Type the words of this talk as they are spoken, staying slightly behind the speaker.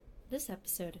This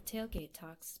episode of Tailgate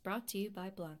Talks is brought to you by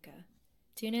Blanca.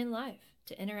 Tune in live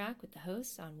to interact with the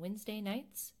hosts on Wednesday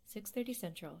nights, 6:30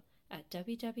 Central, at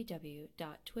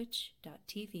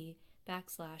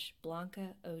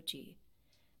www.twitch.tv/BlancaOG.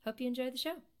 Hope you enjoy the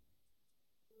show.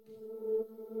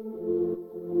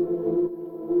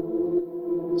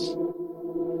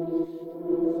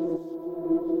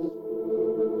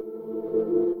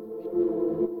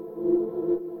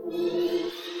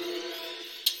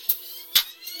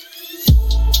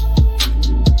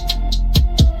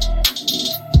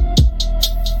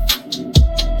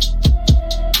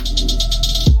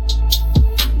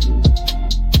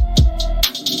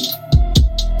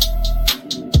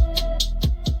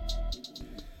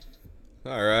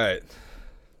 All right.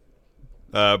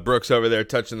 Brooks over there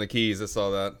touching the keys. I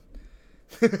saw that.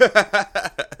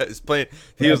 He's playing.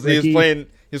 He was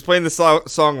playing the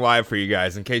song live for you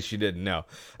guys, in case you didn't know.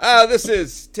 This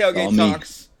is Tailgate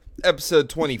Talks, episode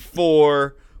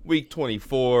 24, week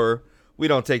 24. We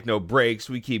don't take no breaks.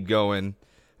 We keep going.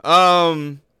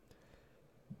 March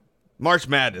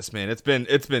Madness, man. It's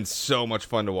been so much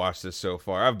fun to watch this so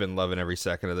far. I've been loving every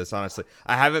second of this. Honestly,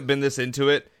 I haven't been this into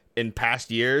it in past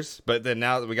years, but then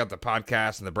now that we got the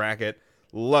podcast and the bracket,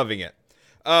 loving it.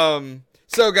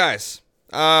 So guys,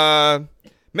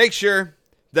 make sure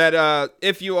that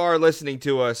if you are listening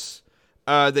to us,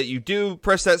 that you do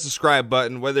press that subscribe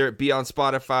button, whether it be on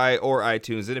Spotify or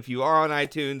iTunes. And if you are on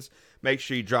iTunes, make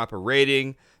sure you drop a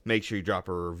rating, make sure you drop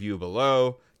a review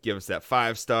below, give us that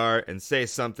 5-star, and say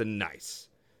something nice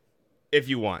if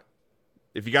you want.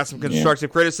 If you got some constructive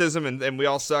criticism and we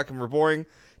all suck and we're boring,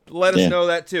 let us know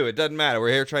that too. It doesn't matter. We're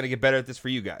here trying to get better at this for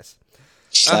you guys.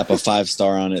 Slap a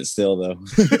 5-star on it still, though.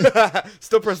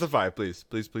 Still press the 5, please.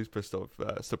 Please press still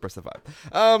press the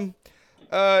 5.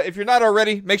 If you're not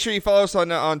already, make sure you follow us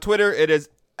on Twitter. It is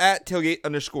at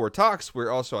tailgate_talks. We're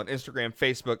also on Instagram,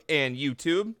 Facebook, and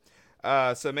YouTube.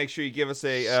 So make sure you give us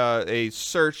a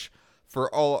search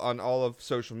for all of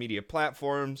social media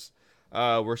platforms.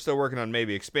 We're still working on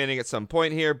maybe expanding at some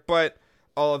point here, but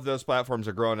all of those platforms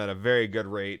are growing at a very good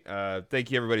rate.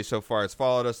 Thank you, everybody so far has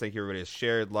followed us. Thank you, everybody has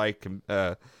shared, liked,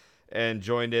 and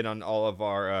joined in on all of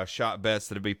our shot bets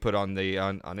that have been put on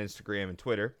Instagram and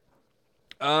Twitter.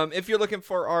 If you're looking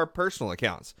for our personal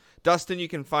accounts, Dustin, you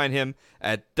can find him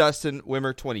at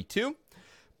DustinWimmer22.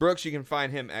 Brooks, you can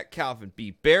find him at Calvin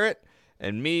B. Barrett.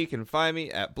 And me, you can find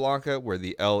me at Blanca, where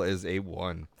the L is a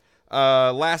 1.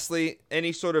 Lastly,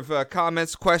 any sort of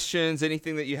comments, questions,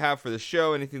 anything that you have for the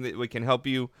show, anything that we can help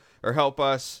you or help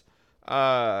us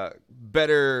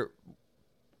better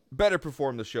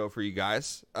perform the show for you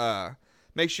guys,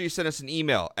 make sure you send us an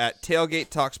email at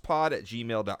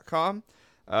tailgatetalkspod@gmail.com.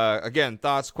 Again,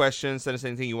 thoughts, questions, send us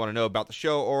anything you want to know about the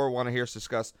show or want to hear us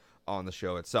discuss on the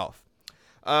show itself.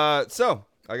 So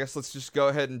I guess let's just go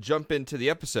ahead and jump into the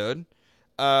episode.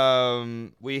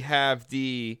 We have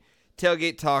the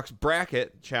Tailgate Talks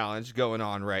bracket challenge going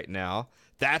on right now.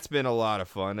 That's been a lot of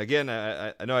fun. Again,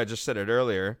 I know I just said it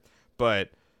earlier, but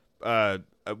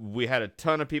we had a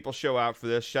ton of people show out for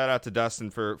this. Shout out to Dustin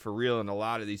for reeling a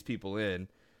lot of these people in.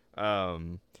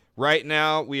 Right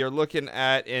now, we are looking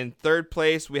at in third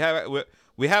place. We have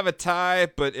a tie,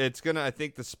 but it's gonna. I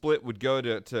think the split would go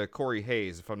to Corey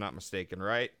Hayes, if I'm not mistaken,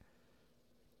 right?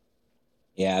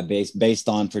 Yeah, based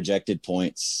on projected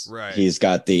points, right. He's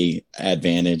got the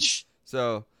advantage.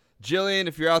 So, Jillian,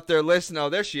 if you're out there listening, oh,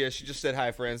 there she is. She just said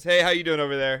hi, friends. Hey, how you doing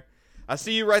over there? I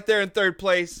see you right there in third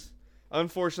place.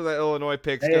 Unfortunately, that Illinois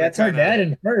pick's Hey, that's her dad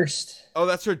in first. Oh,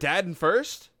 that's her dad in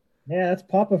first? Yeah, that's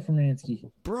Papa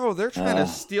Formansky. Bro, they're trying to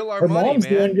steal our her money, mom's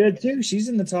man. doing good, too. She's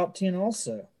in the top 10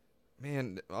 also.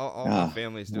 Man, all my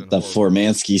family's doing the horrible.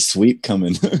 Formansky sweep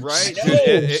coming. Right?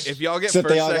 If y'all get Except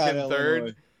first, they all got second,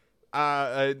 third,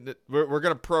 we're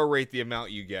gonna prorate the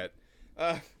amount you get.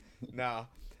 No.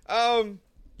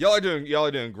 Y'all are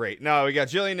doing great. No, we got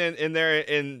Jillian in there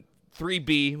in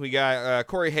 3B. We got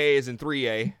Corey Hayes in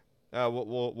 3A.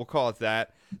 We'll call it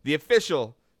that. The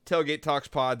official Tailgate Talks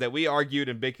pod that we argued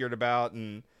and bickered about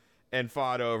and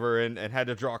fought over and had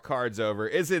to draw cards over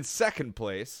is in second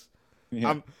place.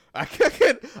 Yeah. I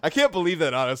can't believe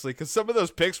that, honestly, because some of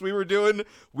those picks we were doing,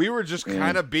 we were just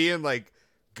kind of being like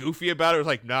goofy about it. It was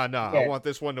like, nah, I want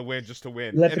this one to win just to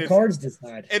win. Let the cards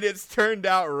decide. And it's turned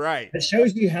out right. It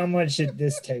shows you how much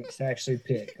this takes to actually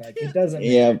pick. Like, it doesn't.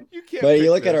 Yeah, but you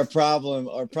look this. at our problem.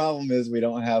 Our problem is we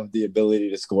don't have the ability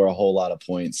to score a whole lot of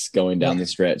points going down the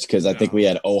stretch because I think we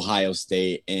had Ohio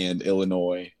State and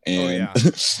Illinois, and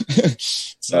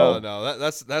so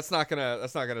that's not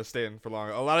gonna stand for long.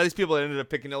 A lot of these people that ended up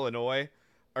picking Illinois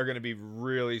are going to be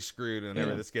really screwed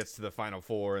whenever this gets to the Final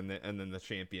Four and then the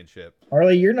championship.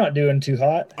 Harley, you're not doing too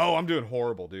hot. Oh, I'm doing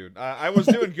horrible, dude. I was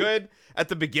doing good at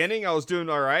the beginning. I was doing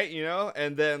all right,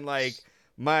 and then like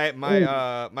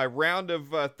my round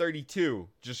of 32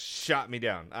 just shot me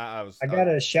down. I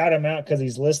gotta shout him out because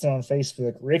he's listed on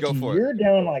Facebook. Ricky, you're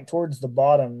down like towards the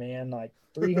bottom, man. Like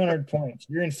 300 points.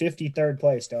 You're in 53rd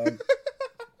place, dog.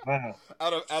 Wow.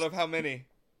 Out of how many?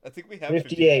 I think we have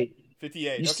 58.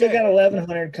 58. You still got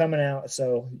 1,100 coming out,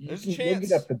 so you'll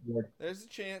get up the board. There's a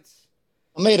chance.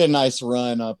 I made a nice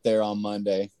run up there on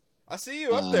Monday. I see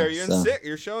you up there. You're in six.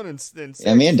 You're showing in six.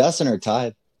 Yeah, me and Dustin are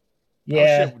tied.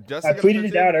 Yeah, I tweeted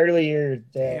it out earlier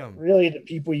that really the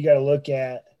people you got to look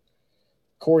at: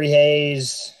 Corey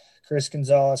Hayes, Chris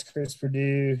Gonzalez, Chris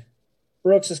Perdue,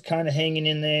 Brooks is kind of hanging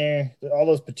in there. All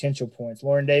those potential points.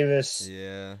 Lauren Davis,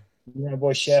 my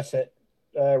boy Chef at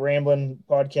Ramblin'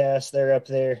 Podcast, they're up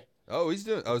there. Oh, he's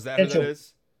doing. Oh, is that potential, who that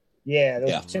is? Yeah,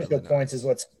 those potential really points is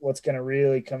what's going to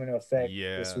really come into effect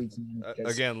this weekend.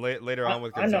 Again, later on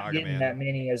with Gonzaga, I'm not getting that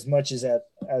many as much as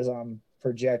I'm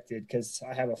projected because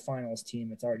I have a finals team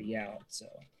that's already out. So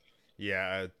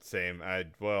yeah, same.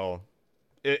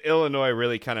 Illinois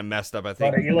really kind of messed up. I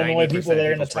think Illinois people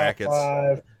there in the top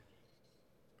 5.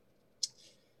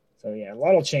 So yeah, a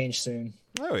lot will change soon.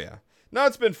 Oh yeah. No,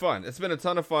 it's been fun. It's been a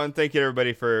ton of fun. Thank you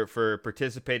everybody for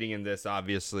participating in this,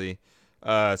 obviously.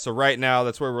 So right now,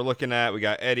 that's where we're looking at. We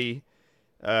got Eddie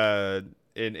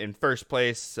in first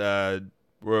place.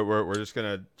 We're just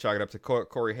gonna chalk it up to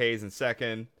Corey Hayes in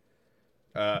second.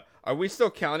 Are we still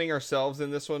counting ourselves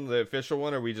in this one, the official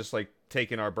one, or are we just like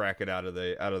taking our bracket out of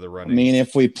the running? I mean,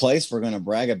 if we place, we're gonna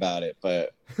brag about it,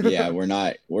 but yeah, we're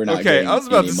not. Okay, I was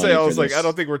about to say, I was like, I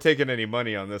don't think we're taking any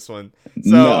money on this one.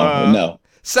 So, no.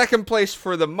 Second place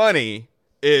for the money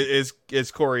is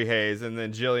Corey Hayes, and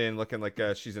then Jillian looking like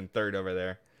she's in third over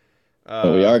there.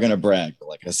 But we are gonna brag,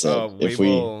 like I said.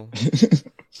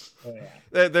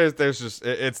 There's just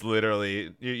it's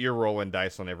literally you're rolling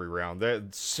dice on every round.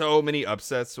 There's so many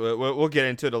upsets. We'll get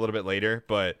into it a little bit later,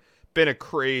 but been a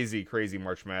crazy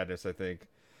March Madness, I think.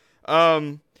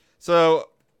 So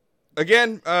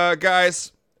again,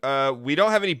 guys, we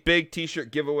don't have any big T-shirt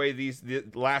giveaway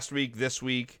last week, this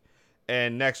week,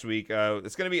 and next week.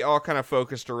 It's going to be all kind of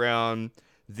focused around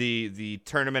the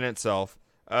tournament itself.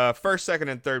 First, second,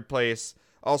 and third place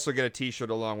also get a T-shirt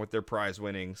along with their prize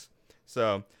winnings.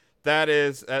 So that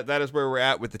is where we're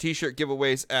at with the T-shirt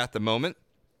giveaways at the moment.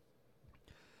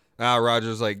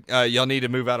 Roger's like, y'all need to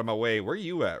move out of my way. Where are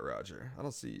you at, Roger? I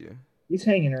don't see you. He's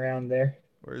hanging around there.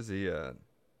 Where is he at?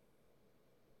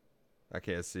 I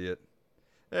can't see it.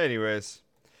 Anyways.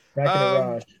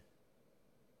 So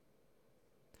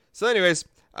anyways,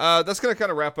 that's going to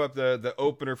kind of wrap up the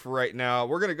opener for right now.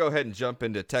 We're going to go ahead and jump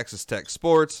into Texas Tech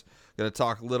sports. Going to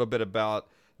talk a little bit about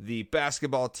the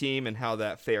basketball team and how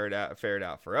that fared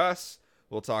out for us.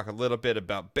 We'll talk a little bit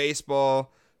about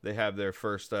baseball. They have their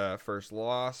first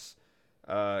loss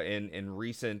in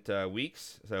recent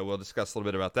weeks, so we'll discuss a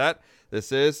little bit about that.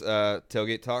 This is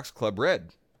Tailgate Talks Club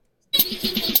Red.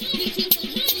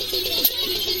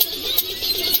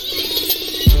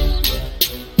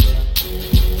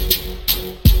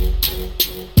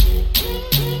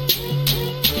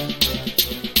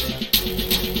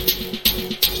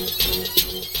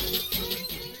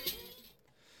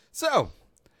 So,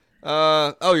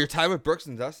 you're tied with Brooks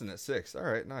and Dustin at 6. All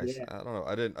right, nice. Yeah. I don't know.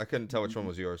 I couldn't tell which one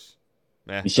was yours.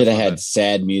 You should have had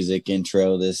sad music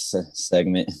intro this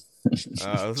segment. This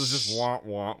is just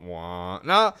wah.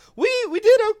 No, we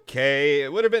did okay.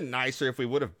 It would have been nicer if we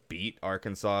would have beat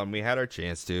Arkansas and we had our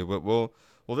chance to, but we'll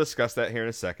discuss that here in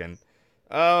a second.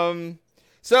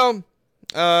 So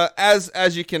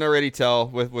as you can already tell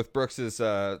with Brooks's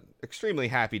extremely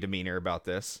happy demeanor about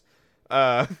this,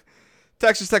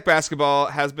 Texas Tech basketball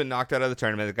has been knocked out of the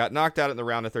tournament. It got knocked out in the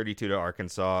round of 32 to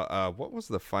Arkansas. What was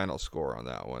the final score on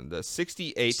that one? The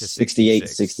 68 to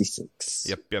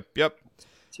 66. Yep.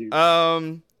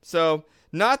 So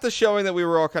not the showing that we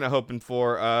were all kind of hoping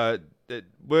for.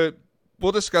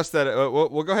 We'll discuss that.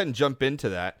 We'll go ahead and jump into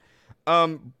that.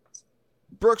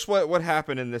 Brooks, what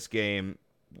happened in this game?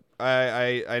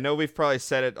 I know we've probably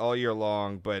said it all year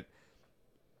long, but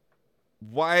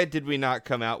why did we not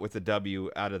come out with a W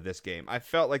out of this game? I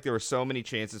felt like there were so many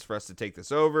chances for us to take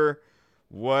this over.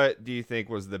 What do you think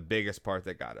was the biggest part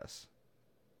that got us?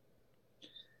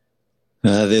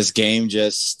 This game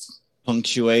just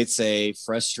punctuates a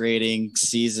frustrating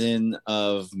season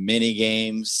of mini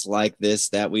games like this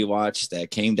that we watched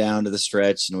that came down to the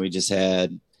stretch, and we just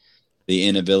had the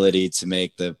inability to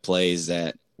make the plays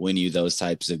that win you those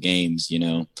types of games.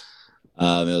 It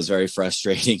was very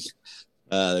frustrating.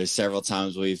 There's several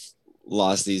times we've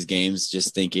lost these games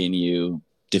just thinking you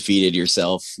defeated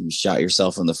yourself. You shot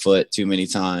yourself in the foot too many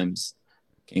times.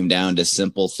 Came down to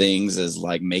simple things as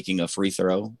like making a free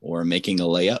throw or making a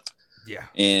layup. Yeah.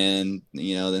 And,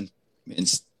 then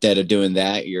instead of doing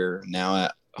that, you're now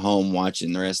at home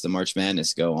watching the rest of March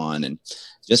Madness go on, and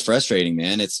just frustrating,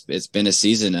 man. It's been a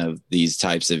season of these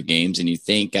types of games, and you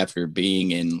think after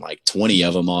being in like 20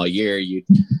 of them all year, you'd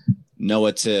know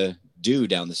what to do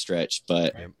down the stretch.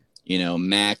 But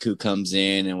Mac, who comes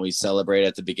in and we celebrate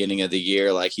at the beginning of the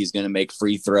year like he's going to make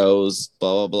free throws,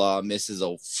 blah, blah, blah, misses a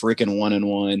freaking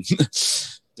 1-and-1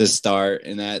 to start.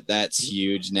 And that's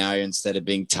huge. Now instead of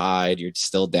being tied, you're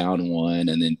still down 1.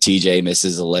 And then TJ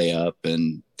misses a layup,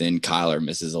 and then Kyler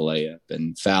misses a layup,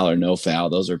 and foul or no foul.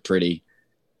 Those are pretty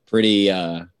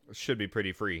should be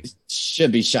pretty free.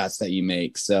 Should be shots that you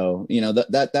make. So,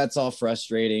 that's all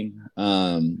frustrating.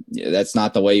 That's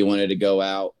not the way you wanted to go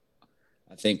out.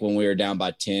 I think when we were down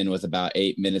by 10 with about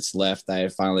 8 minutes left, I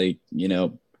finally,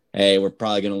 hey, we're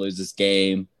probably going to lose this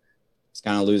game. It's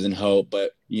kind of losing hope,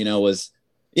 but, that's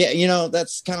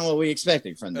kind of what we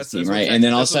expected from this team, right? And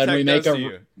then all of a sudden we make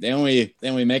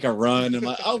we make a run, and I'm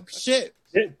like, oh shit,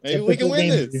 maybe we can win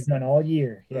this. We've done all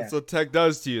year. Yeah. That's what Tech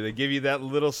does to you. They give you that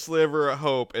little sliver of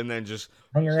hope, and then just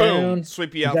boom,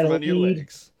 sweep you out from under your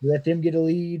legs. You let them get a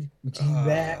lead. You came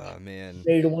back. Man,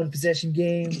 ready to one possession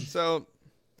game. So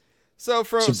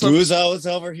Shabuzo is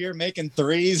over here making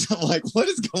threes. I'm like, what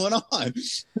is going on?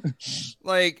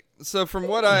 From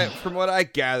what I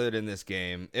gathered in this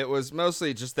game, it was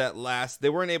mostly just that they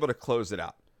weren't able to close it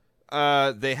out.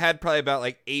 They had probably about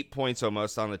like 8 points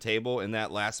almost on the table in that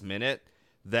last minute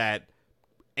that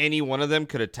any one of them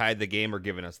could have tied the game or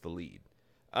given us the lead.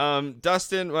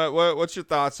 Dustin, what's your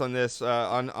thoughts on this,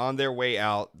 on their way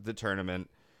out the tournament?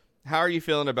 How are you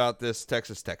feeling about this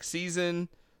Texas Tech season?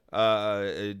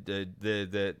 Is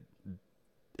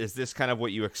this kind of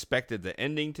what you expected the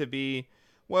ending to be?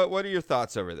 What are your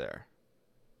thoughts over there?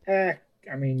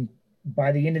 I mean,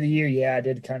 by the end of the year, I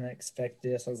did kind of expect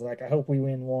this. I was like, I hope we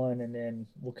win one, and then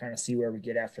we'll kind of see where we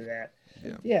get after that.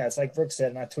 Yeah, it's like Brooks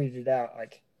said, and I tweeted it out,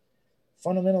 like,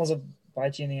 fundamentals will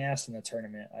bite you in the ass in the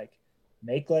tournament. Like,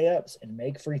 make layups and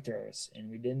make free throws, and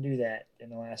we didn't do that in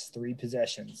the last 3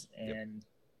 possessions. And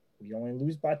we only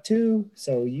lose by 2,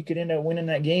 so you could end up winning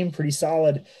that game pretty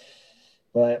solid.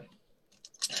 But,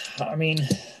 I mean,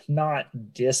 not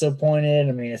disappointed.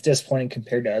 I mean, it's disappointing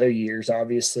compared to other years,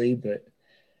 obviously, but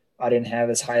I didn't have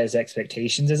as high as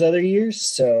expectations as other years,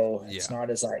 so it's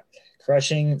not as, like,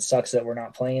 crushing. It sucks that we're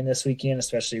not playing this weekend,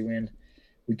 especially when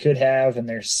we could have, and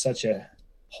there's such a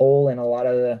hole in a lot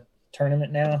of the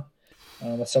tournament now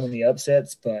with some of the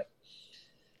upsets, but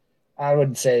I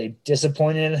would say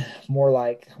disappointed, more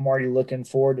like I'm already looking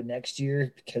forward to next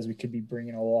year because we could be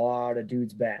bringing a lot of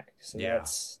dudes back. So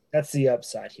that's the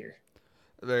upside here.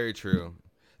 Very true.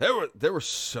 There were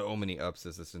so many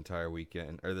upsets this entire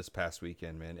weekend, or this past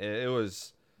weekend, man. It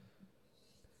was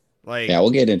like, we'll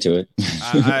get into it.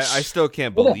 I still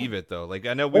can't believe it though. Like,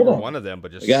 I know we were one of them,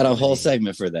 but just we got a whole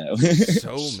segment for that.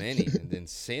 So many, and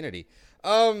insanity.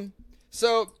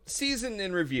 So season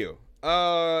in review.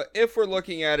 If we're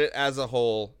looking at it as a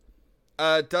whole,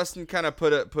 Dustin kind of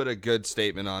put a good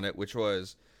statement on it, which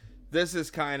was, this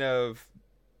is kind of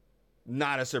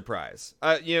not a surprise.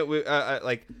 I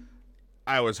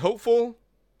was hopeful.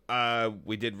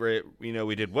 We did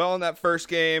well in that first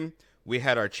game. We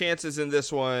had our chances in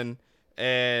this one,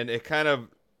 and it's how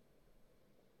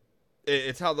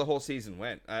the whole season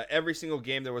went. Every single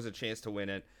game there was a chance to win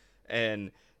it,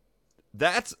 and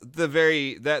that's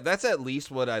that's at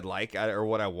least what I'd like or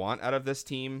what I want out of this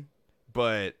team.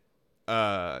 But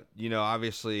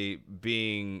obviously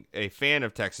being a fan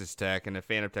of Texas Tech and a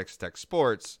fan of Texas Tech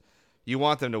sports, you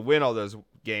want them to win all those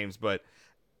games, but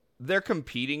they're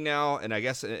competing now, and I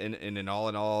guess in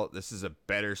all, this is a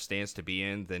better stance to be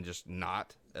in than just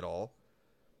not at all.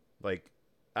 Like,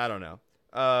 I don't know.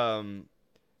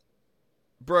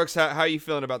 Brooks, how are you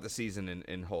feeling about the season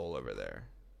in whole over there?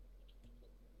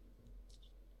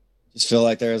 Just feel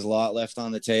like there's a lot left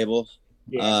on the table.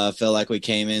 Yeah. Feel like we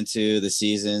came into the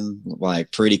season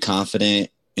like pretty confident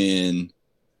in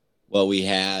what we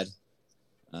had.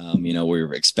 We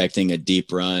were expecting a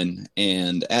deep run,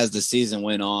 and as the season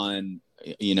went on,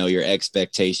 your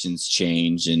expectations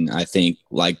change. And I think,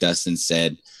 like Dustin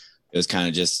said, it was kind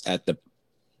of just at the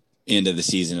end of the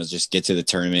season, it was just get to the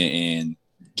tournament and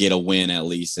get a win at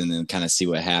least, and then kind of see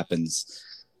what happens.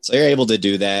 So you're able to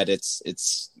do that. It's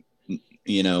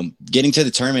getting to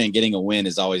the tournament and getting a win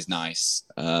is always nice.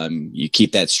 You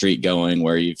keep that streak going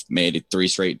where you've made it 3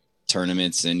 straight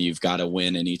tournaments and you've got a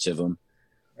win in each of them.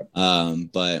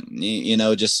 But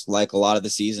just like a lot of the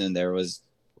season, there was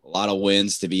a lot of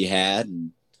wins to be had,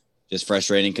 and just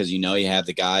frustrating because you have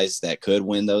the guys that could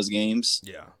win those games.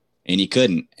 Yeah. And you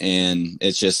couldn't. And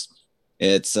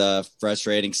it's a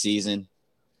frustrating season.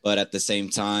 But at the same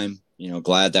time,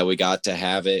 glad that we got to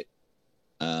have it.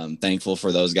 Thankful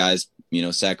for those guys,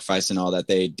 sacrificing all that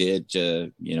they did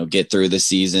to, get through the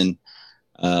season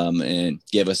and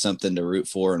give us something to root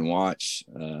for and watch.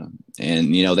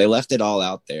 And they left it all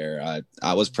out there.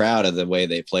 I was proud of the way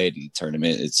they played in the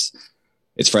tournament.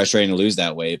 It's frustrating to lose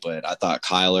that way, but I thought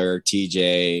Kyler,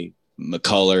 TJ,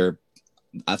 McCullough,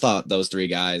 I thought those three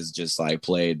guys just like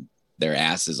played their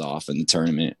asses off in the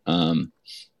tournament.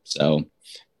 So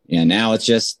yeah, now it's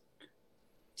just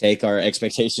take our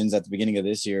expectations at the beginning of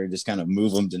this year and just kind of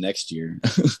move them to next year.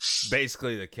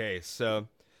 Basically the case. So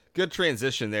good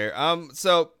transition there.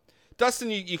 So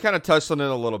Dustin, you kind of touched on it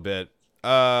a little bit.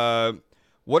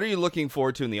 What are you looking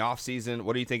forward to in the off season?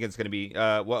 What do you think it's going to be?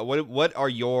 What are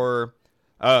your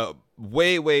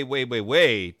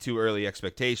way too early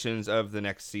expectations of the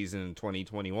next season,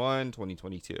 2021,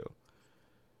 2022? I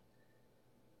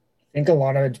think a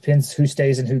lot of it depends who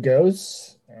stays and who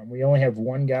goes. We only have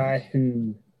one guy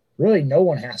who really no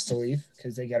one has to leave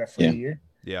because they got a free year.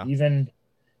 Yeah. Even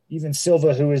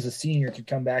Silva, who is a senior, could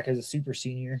come back as a super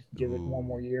senior, give it one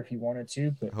more year if he wanted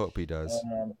to. But I hope he does.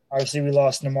 Obviously, we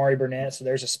lost Namari Burnett, so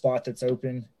there's a spot that's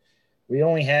open. We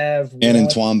only have and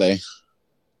Ntwambe.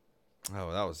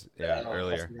 Oh, that was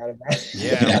earlier.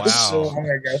 Yeah, wow. So long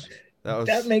ago.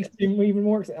 That makes him even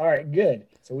more excited. All right, good.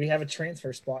 So we have a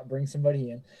transfer spot. Bring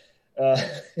somebody in.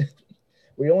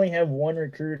 We only have one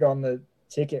recruit on the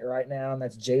ticket right now, and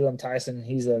that's Jalen Tyson.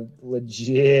 He's a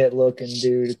legit looking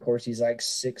dude. Of course, he's like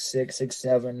 6'6",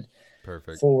 6'7",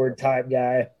 perfect forward type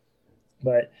guy.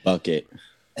 But bucket.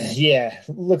 Yeah,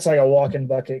 looks like a walking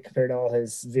bucket compared to all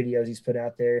his videos he's put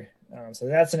out there. So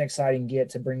that's an exciting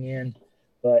get to bring in.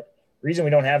 But the reason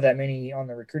we don't have that many on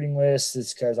the recruiting list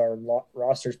is because our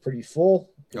roster is pretty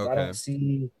full. I don't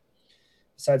see,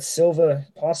 besides Silva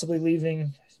possibly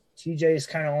leaving, TJ is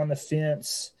kind of on the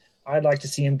fence. I'd like to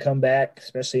see him come back,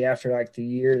 especially after like the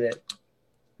year that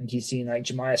I think he's seen like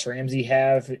Jemias Ramsey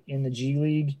have in the G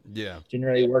League. Yeah. Didn't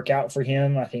really work out for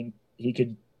him. I think he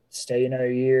could stay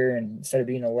another year and instead of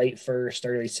being a late first,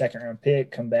 early second round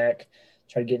pick, come back,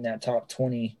 try to get in that top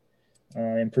 20,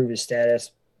 improve his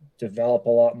status, develop a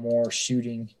lot more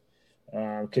shooting.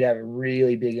 Could have a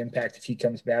really big impact if he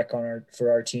comes back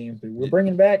for our team. But we're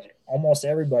bringing back almost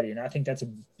everybody, and I think that's a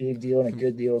big deal and a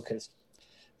good deal because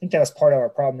I think that was part of our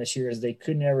problem this year is they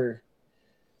could never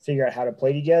figure out how to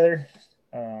play together.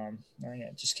 I think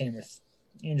it just came with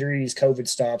injuries, COVID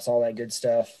stops, all that good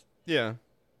stuff. Yeah.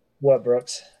 What,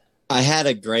 Brooks? I had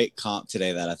a great comp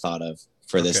today that I thought of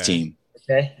for this team.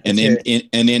 Okay. An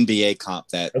NBA comp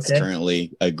that's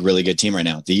currently a really good team right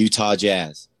now, the Utah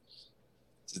Jazz.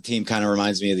 The team kind of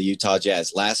reminds me of the Utah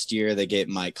Jazz. Last year, they get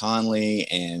Mike Conley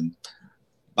and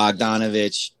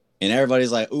Bogdanovich, and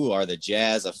everybody's like, ooh, are the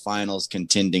Jazz a finals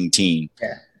contending team?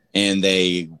 Yeah. And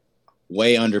they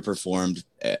way underperformed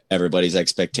everybody's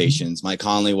expectations. Mike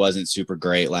Conley wasn't super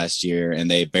great last year,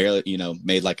 and they barely,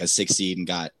 made like a 6 seed and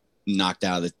got knocked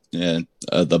out of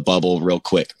the bubble real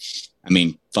quick. I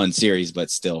mean, fun series, but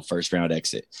still first round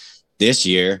exit. This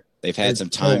year, they've had some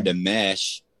time to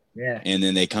mesh. Yeah. And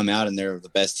then they come out and they're the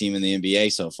best team in the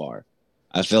NBA so far.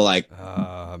 I feel like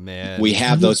we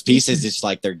have those pieces. It's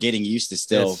like they're getting used to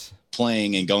still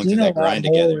playing and going through that grind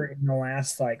together. In the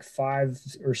last like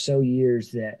 5 or so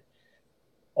years that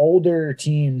older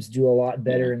teams do a lot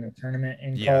better in the tournament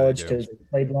in college because they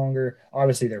played longer.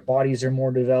 Obviously, their bodies are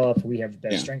more developed. We have the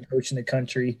best strength coach in the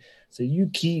country. So you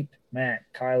keep Matt,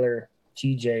 Kyler,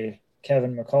 TJ,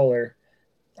 Kevin McCullough.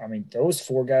 I mean, those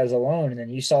 4 guys alone, and then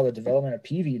you saw the development of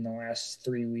Peavy in the last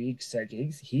 3 weeks. Like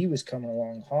he was coming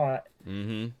along hot.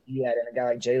 Mm-hmm. You had a guy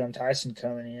like Jalen Tyson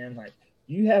coming in. Like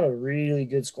you have a really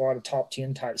good squad, a top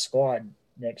 10 type squad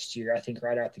next year. I think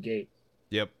right out the gate.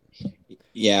 Yep.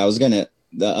 Yeah,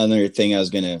 the other thing I was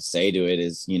gonna say to it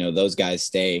is, those guys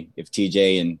stay. If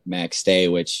TJ and Max stay,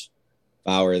 which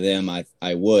if I were them,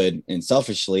 I would. And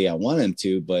selfishly, I want them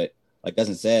to, but like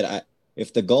Dustin said,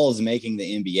 if the goal is making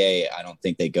the NBA, I don't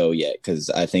think they go yet because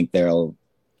I think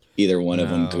either one of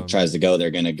them tries to go, they're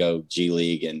going to go G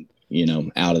League and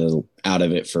out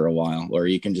of it for a while, or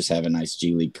you can just have a nice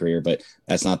G League career, but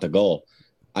that's not the goal.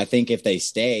 I think if they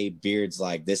stay, Beard's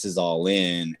like, this is all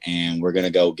in, and we're going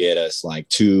to go get us like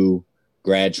 2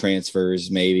 grad transfers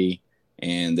maybe,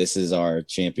 and this is our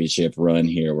championship run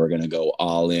here. We're going to go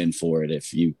all in for it.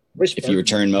 If you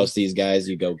return most of these guys,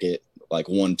 you go get like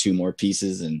 1-2 more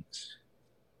pieces and.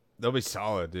 They'll be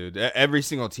solid, dude. Every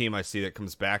single team I see that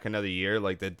comes back another year,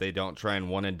 like that they don't try and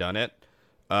one and done it.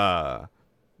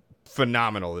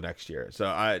 phenomenal the next year. So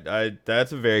I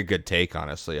that's a very good take,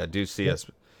 honestly. I do see us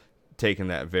taking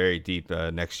that very deep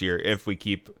next year if we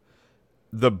keep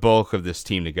the bulk of this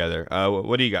team together.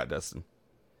 What do you got, Dustin?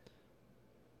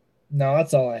 No,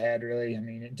 that's all I had, really. I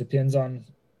mean, it depends on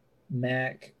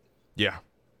Mac. Yeah.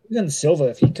 Even Silva,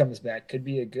 if he comes back, could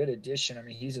be a good addition. I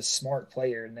mean, he's a smart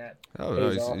player, and that. Oh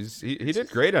no, he did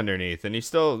great underneath, and he's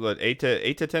still 8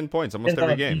 to 10 points almost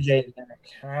every game. TJ,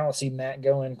 I don't see Matt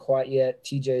going quite yet.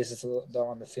 TJ is the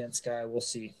on the fence guy. We'll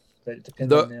see, but it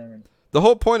depends on them. The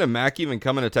whole point of Mac even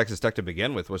coming to Texas Tech to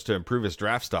begin with was to improve his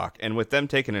draft stock, and with them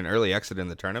taking an early exit in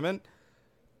the tournament,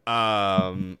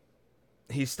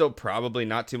 he's still probably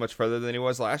not too much further than he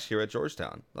was last year at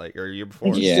Georgetown, or year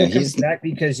before. Yeah, he's back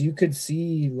because you could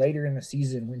see later in the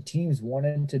season when teams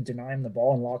wanted to deny him the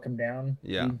ball and lock him down.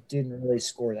 Yeah, he didn't really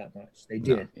score that much. They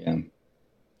did. No. Yeah,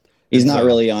 he's not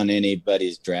really on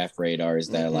anybody's draft radars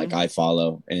that like I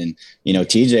follow, and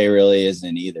TJ really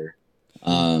isn't either.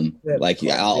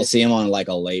 I'll see him on like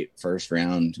a late first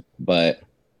round, but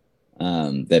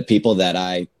the people that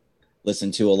I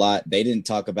listen to a lot, they didn't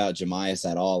talk about Jemias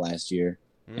at all last year.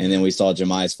 And then we saw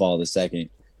Jemias fall the second,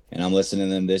 and I'm listening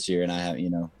to them this year, and I have,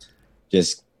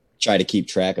 just try to keep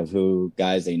track of who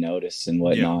guys they notice and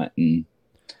whatnot. Yeah. And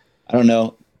I don't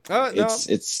know.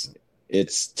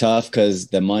 It's tough because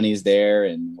the money's there,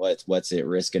 and what's at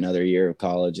risk another year of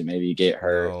college, and maybe you get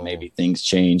hurt, maybe things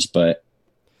change, but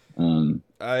what's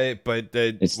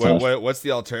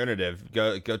the alternative?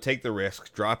 Go take the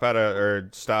risk, drop out or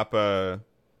stop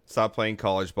playing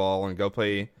college ball and go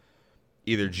play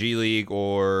either G League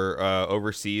or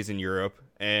overseas in Europe,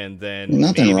 and then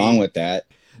nothing wrong with that.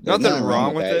 Nothing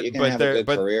wrong with it. You can have a good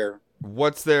career.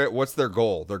 What's their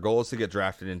goal? Their goal is to get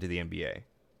drafted into the NBA.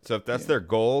 So if that's their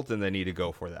goal, then they need to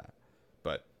go for that.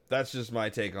 But that's just my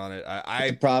take on it.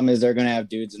 The problem is they're going to have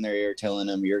dudes in their ear telling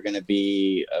them you're going to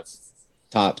be a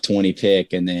top 20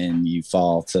 pick, and then you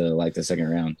fall to like the second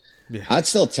round. Yeah. I'd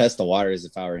still test the waters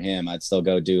if I were him. I'd still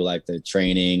go do like the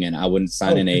training, and I wouldn't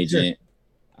sign an agent. Sure.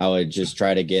 I would just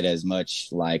try to get as much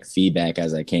like feedback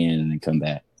as I can and then come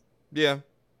back. Yeah.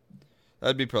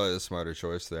 That'd be probably the smarter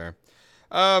choice there.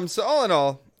 So all in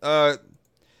all, I'm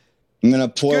going to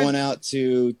pour one out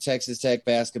to Texas Tech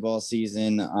basketball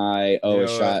season. I owe a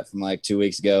shot from like 2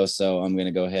 weeks ago, so I'm going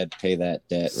to go ahead and pay that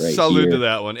debt right Salute here. to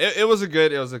that one. It was a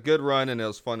good run, and it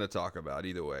was fun to talk about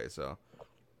either way. So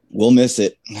we'll miss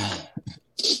it.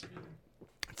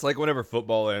 It's like whenever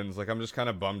football ends, like I'm just kind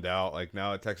of bummed out. Like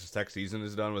now that Texas Tech season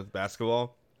is done with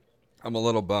basketball, I'm a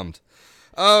little bummed.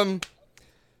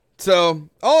 So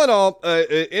all in all,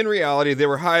 in reality, there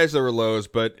were highs, there were lows,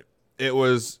 but it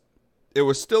was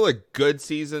still a good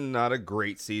season, not a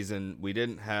great season. We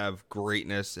didn't have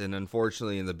greatness, and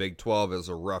unfortunately in the Big 12, it was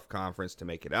a rough conference to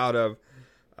make it out of.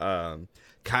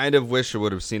 Kind of wish I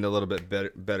would have seen a little bit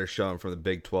better showing from the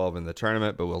Big 12 in the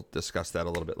tournament, but we'll discuss that a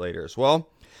little bit later as well.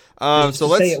 So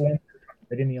let's.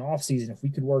 But in the offseason, if we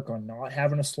could work on not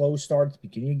having a slow start at the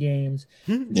beginning of games,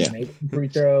 making free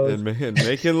throws, and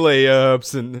making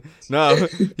layups, and no,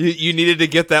 you needed to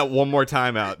get that one more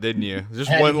time out, didn't you? Just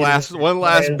one last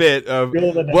bit of.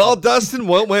 Well, Dustin,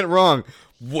 what went wrong?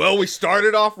 Well, we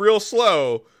started off real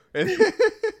slow, and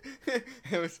it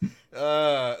was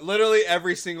literally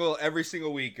every single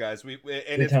week, guys.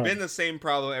 It's been the same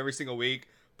problem every single week.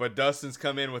 But Dustin's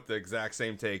come in with the exact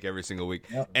same take every single week.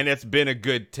 Yep. And it's been a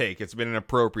good take. It's been an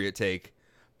appropriate take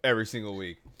every single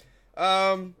week.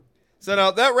 So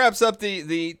now that wraps up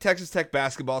the Texas Tech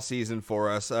basketball season for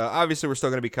us. Obviously, we're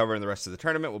still going to be covering the rest of the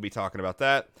tournament. We'll be talking about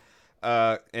that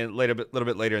and a little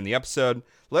bit later in the episode.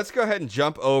 Let's go ahead and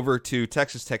jump over to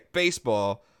Texas Tech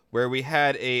baseball, where we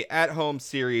had a at-home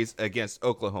series against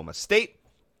Oklahoma State.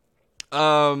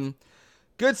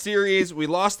 Good series. We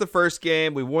lost the first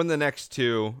game. We won the next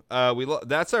two.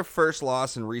 That's our first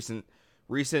loss in recent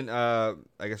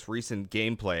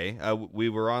gameplay. We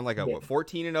were on like a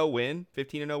 14-0 win,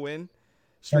 15-0 win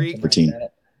streak.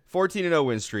 14-0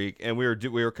 win streak, and we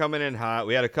were coming in hot.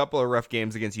 We had a couple of rough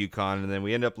games against UConn, and then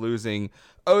we ended up losing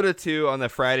 0-2 on the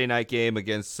Friday night game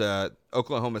against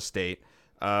Oklahoma State.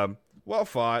 Well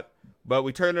fought. But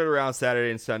we turned it around Saturday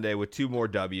and Sunday with 2 more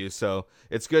W's, so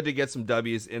it's good to get some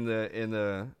W's in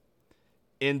the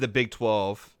Big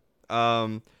 12.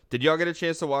 Did y'all get a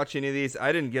chance to watch any of these?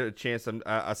 I didn't get a chance.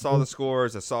 I saw the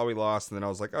scores, I saw we lost, and then I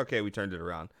was like, okay, we turned it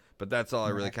around. But that's all I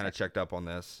really kind of checked up on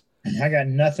this. I got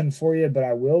nothing for you, but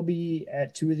I will be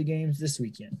at 2 of the games this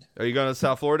weekend. Are you going to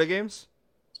South Florida games?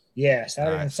 Yeah,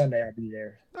 Saturday and Sunday I'll be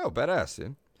there. Oh, badass,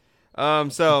 dude.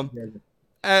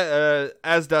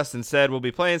 As Dustin said, we'll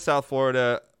be playing South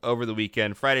Florida over the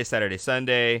weekend, Friday, Saturday,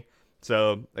 Sunday.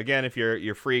 So again, if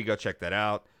you're free, go check that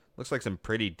out. looks like some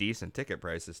pretty decent ticket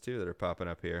prices too that are popping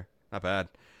up here. Not bad.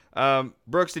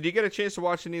 Brooks, did you get a chance to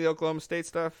watch any of the Oklahoma State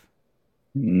stuff?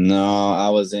 No, I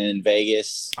was in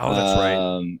Vegas. Oh, that's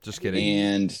right. Just kidding.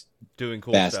 And doing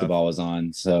cool basketball stuff. was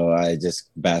on, so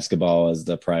basketball was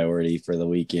the priority for the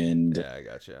weekend. Yeah, I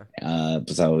gotcha.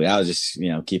 So I was just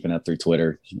keeping up through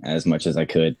Twitter as much as I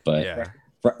could, but yeah.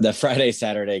 The Friday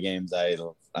Saturday games,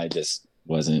 I just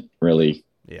wasn't really.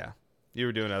 Yeah, you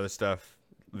were doing other stuff,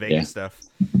 Vegas stuff,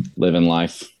 living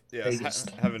life. Yeah,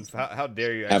 how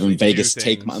dare you having Vegas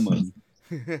take my money.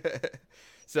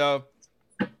 So,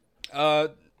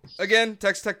 again,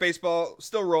 Texas Tech baseball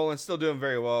still rolling, still doing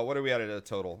very well. What are we at a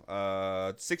total?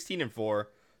 16-4,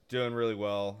 doing really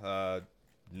well.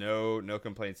 No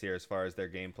complaints here as far as their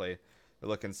gameplay. They're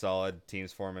looking solid.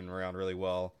 Teams forming around really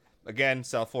well. Again,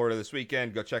 South Florida this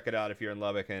weekend. Go check it out if you're in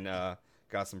Lubbock and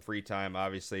got some free time.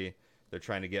 Obviously, they're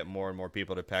trying to get more and more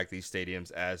people to pack these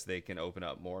stadiums as they can open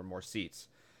up more and more seats.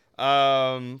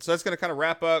 So that's going to kind of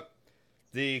wrap up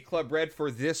the Club Red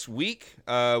for this week.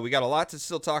 We got a lot to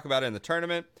still talk about in the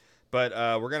tournament, but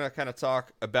we're going to kind of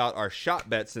talk about our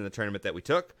shot bets in the tournament that we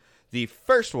took. The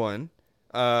first one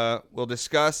we'll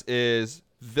discuss is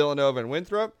Villanova and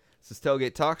Winthrop. This is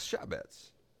Tailgate Talks Shot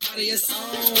Bets.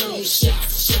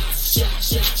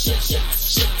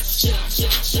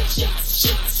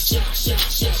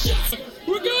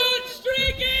 We're good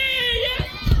streaky! Yeah!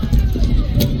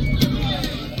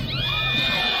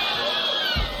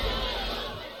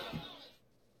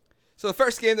 So the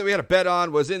first game that we had a bet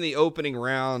on was in the opening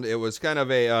round. It was kind of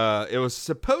it was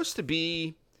supposed to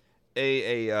be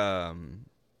a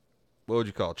what would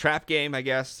you call it? Trap game, I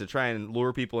guess, to try and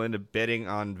lure people into betting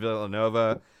on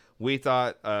Villanova. We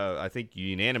thought, I think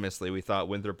unanimously, we thought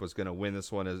Winthrop was going to win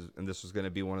this one, and this was going to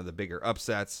be one of the bigger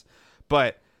upsets.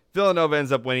 But Villanova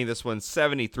ends up winning this one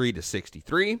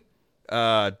 73-63.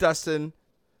 Dustin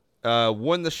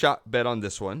won the shot bet on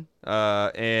this one,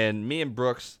 and me and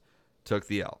Brooks took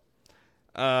the L.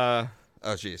 Oh,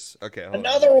 jeez. Okay.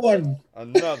 Another one.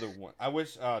 Another one. I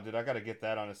wish. Dude, I got to get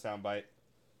that on a soundbite.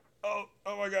 Oh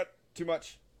my God. Too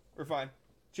much. We're fine.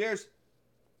 Cheers.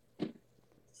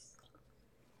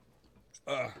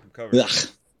 I'm covered. Ugh.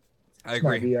 I agree.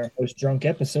 Might be our most drunk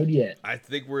episode yet. I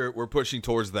think we're pushing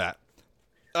towards that.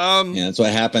 Yeah, that's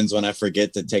what happens when I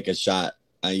forget to take a shot.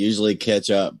 I usually catch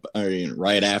up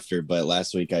right after, but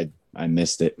last week I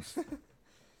missed it.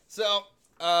 So,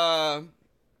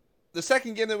 the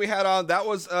second game that we had on, that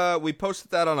was we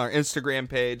posted that on our Instagram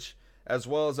page as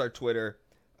well as our Twitter.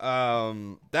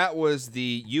 That was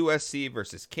the USC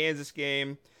versus Kansas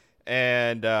game,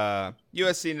 and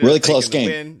USC ended really up close taking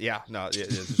the game. win. Yeah, no,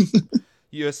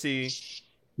 USC.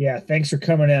 Yeah, thanks for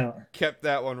coming out. Kept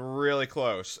that one really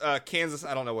close. Kansas,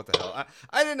 I don't know what the hell.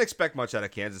 I didn't expect much out of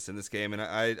Kansas in this game, and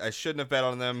I shouldn't have bet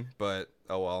on them, but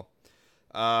oh well.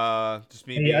 Just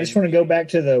me. Hey, I just want to go back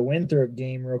to the Winthrop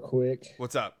game real quick.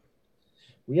 What's up?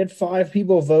 We had 5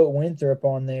 people vote Winthrop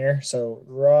on there. So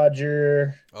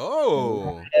Roger.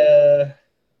 Oh.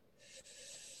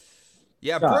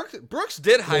 Yeah, Brooks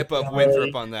did hype up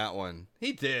Winthrop on that one.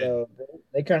 He did. So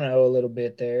they kind of owe a little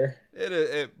bit there.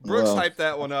 Brooks hyped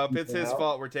that one up. It's his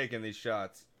fault we're taking these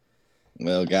shots.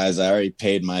 Well, guys, I already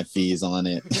paid my fees on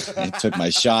it. I took my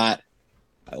shot.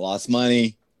 I lost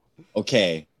money.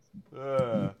 Okay.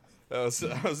 That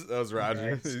was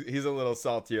Roger. He's a little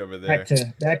salty over there.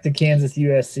 Back to Kansas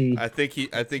USC. I think he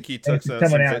took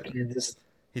Kansas.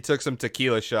 He took some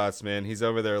tequila shots, man. He's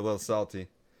over there a little salty.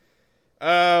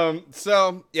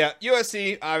 So yeah,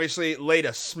 USC obviously laid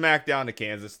a smack down to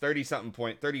Kansas,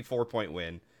 34 point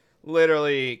win.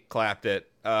 Literally clapped it.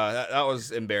 That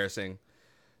was embarrassing.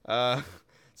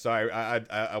 Sorry,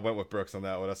 I went with Brooks on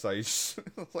that one. I saw you.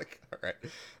 I was like, all right.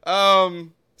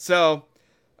 So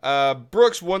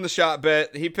Brooks won the shot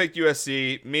bet. He picked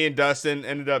USC. Me and Dustin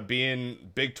ended up being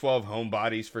Big 12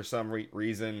 homebodies for some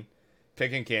reason,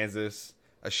 picking Kansas.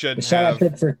 I shouldn't the have. shot I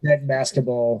picked for Tech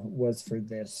basketball was for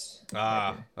this.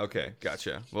 Okay,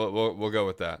 gotcha. We'll go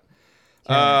with that.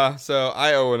 So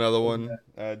I owe another one.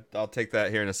 I'll take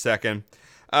that here in a second.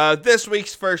 This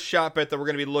week's first shot bet that we're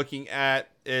going to be looking at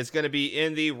is going to be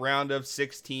in the round of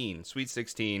 16, Sweet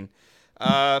 16.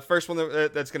 First one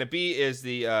that's going to be is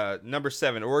the number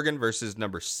 7 Oregon versus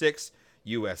number 6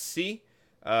 USC.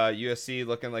 USC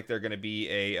looking like they're going to be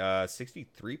a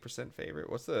 63% favorite.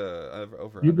 What's the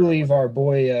over? You believe our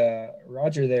boy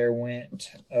Roger there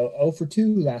went 0 for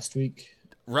 2 last week.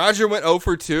 Roger went 0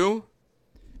 for 2?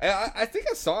 I think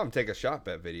I saw him take a shot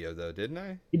bet video though, didn't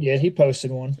I? He did. He posted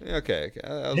one. Okay.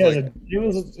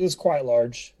 It was quite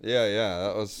large. Yeah.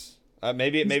 That was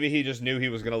maybe he just knew he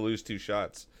was going to lose 2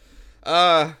 shots.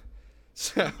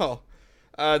 So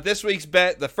This week's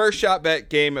bet, the first shot bet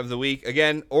game of the week.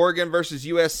 Again, Oregon versus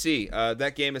USC.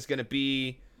 That game is going to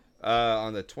be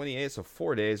on the 28th, so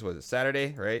 4 days. Was it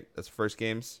Saturday, right? That's the first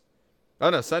games. Oh,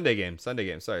 no, Sunday game.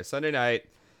 Sorry, Sunday night.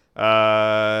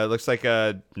 Looks like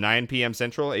 9 p.m.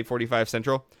 Central, 8:45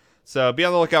 Central. So be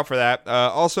on the lookout for that.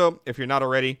 Also, if you're not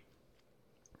already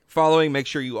following, make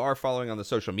sure you are following on the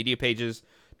social media pages.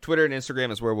 Twitter and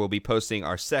Instagram is where we'll be posting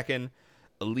our second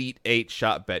Elite 8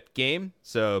 shot bet game.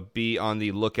 So be on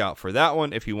the lookout for that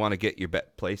one if you want to get your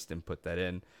bet placed and put that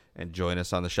in and join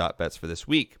us on the shot bets for this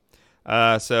week.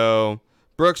 So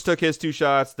Brooks took his 2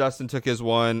 shots. Dustin took his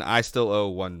 1. I still owe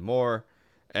 1 more.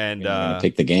 And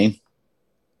pick the game.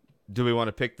 Do we want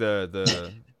to pick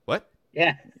the what?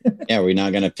 Yeah. Yeah, we're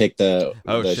not going to pick the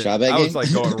shot bet game? I was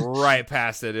like going right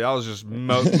past it. I was just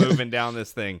moving down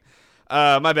this thing.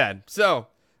 My bad. So,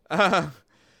 all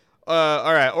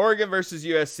right, Oregon versus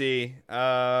USC.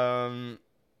 I'm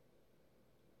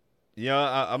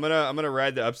gonna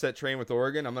ride the upset train with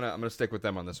Oregon. I'm gonna stick with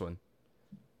them on this one.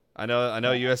 I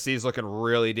know USC is looking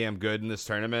really damn good in this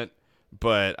tournament,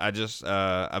 but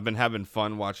I've been having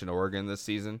fun watching Oregon this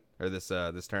season or this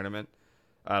tournament.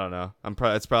 I don't know.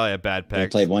 It's probably a bad pick. They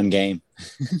played 1 game.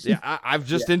 Yeah, I've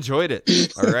just enjoyed it.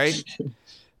 All right.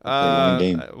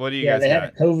 What do you guys got? They had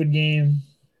a COVID game,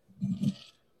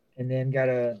 and then got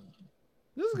a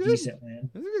decent win.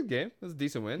 It was a good game. It was a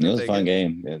decent win. It was a fun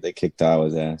game. Yeah, they kicked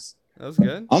Iowa's ass. That was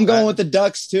good. I'm going with the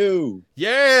Ducks too.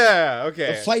 Yeah.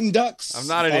 Okay. The Fighting Ducks. I'm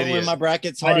not an idiot. Following my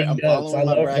brackets hard. I'm following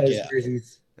my bracket.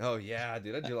 Oh yeah,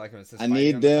 dude. I do like them. I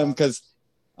need them because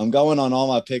I'm going on all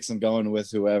my picks. I'm going with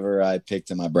whoever I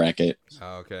picked in my bracket.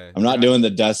 Oh, okay. I'm not doing the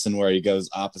Dustin where he goes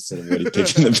opposite of what he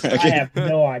picked in the bracket. I have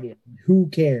no idea. Who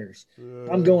cares?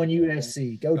 I'm going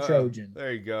USC. Go Trojan.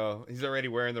 There you go. He's already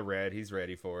wearing the red. He's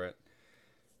ready for it.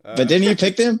 But didn't you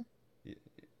pick them?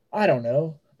 I don't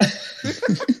know.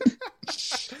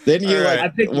 Didn't you right. I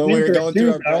picked when we were going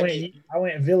through our bracket? I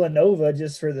went Villanova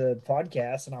just for the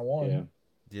podcast, and I won.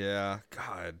 Yeah.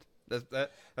 God. That's I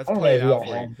don't played know out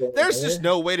who for I you. am. There's just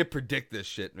no way to predict this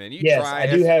shit, man. I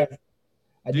do have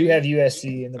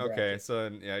USC in the bracket. Okay, so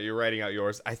yeah, you're writing out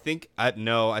yours. I think I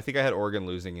had Oregon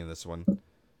losing in this one.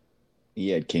 He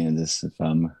had Kansas, if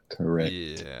I'm correct.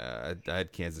 Yeah, I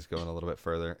had Kansas going a little bit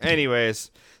further.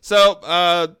 Anyways,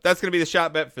 so that's gonna be the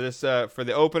shot bet for this for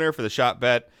the opener for the shot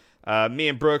bet. Me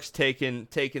and Brooks taking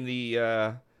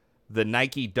the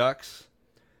Nike Ducks.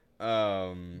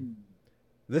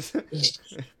 This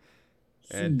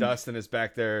and Dustin is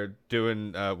back there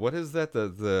doing what is that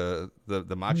the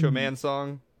Macho Man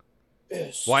song?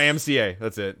 Yes. YMCA.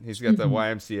 That's it. He's got the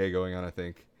YMCA going on, I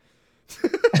think.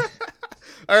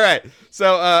 All right.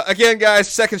 So again, guys,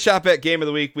 second shot bet game of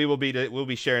the week. We'll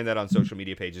be sharing that on social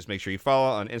media pages. Make sure you follow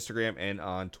on Instagram and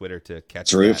on Twitter to catch.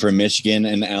 It's root for Michigan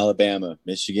and Alabama.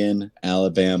 Michigan,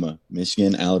 Alabama. It's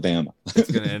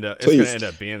gonna end up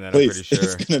being that. I'm pretty sure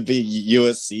it's gonna be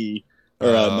USC or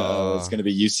no, it's gonna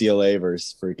be UCLA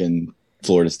versus freaking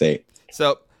Florida State.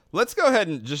 So let's go ahead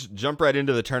and just jump right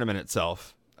into the tournament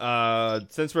itself.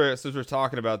 Since we're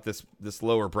talking about this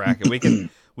lower bracket,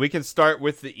 we can start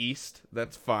with the East.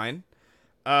 That's fine.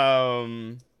 We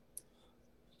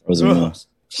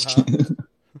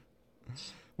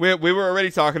were already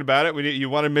talking about it. You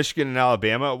wanted Michigan and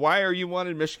Alabama. Why are you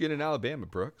wanting Michigan and Alabama,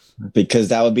 Brooks? Because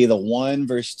that would be the 1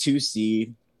 versus 2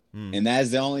 seed, and that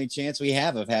is the only chance we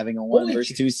have of having a 1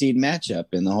 versus 2 seed matchup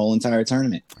in the whole entire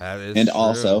tournament. That is and true.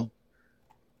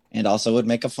 also would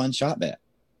make a fun shot bet.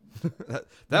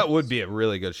 that would be a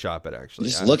really good shot bet, actually.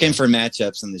 Just looking for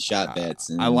matchups in the shot bets.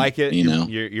 And, I like it.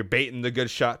 You're baiting the good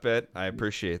shot bet. I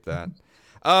appreciate that.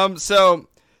 So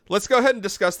let's go ahead and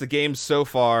discuss the games so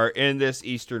far in this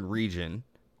Eastern region.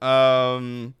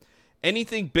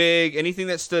 Anything big? Anything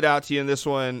that stood out to you in this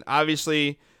one?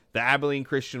 Obviously, the Abilene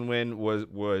Christian win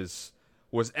was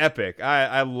epic.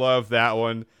 I love that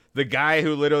one. The guy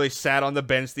who literally sat on the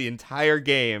bench the entire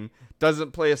game,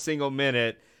 doesn't play a single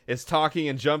minute, is talking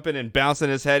and jumping and bouncing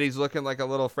his head. He's looking like a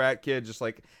little frat kid, just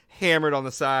like hammered on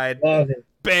the side,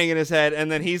 banging his head.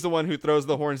 And then he's the one who throws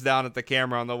the horns down at the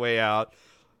camera on the way out.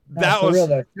 That was real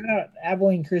though. Shout out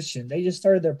Abilene Christian. They just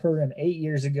started their program 8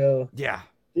 years ago. Yeah.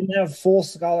 Didn't have full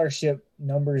scholarship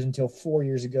numbers until 4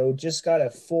 years ago. Just got a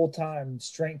full-time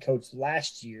strength coach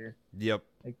last year. Yep.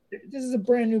 Like, this is a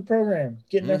brand new program,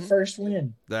 getting their first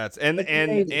win. That's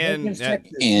against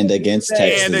Texas. And against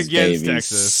baby.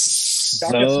 Texas.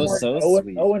 So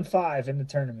sweet. 0-5 in the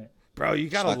tournament. Bro, you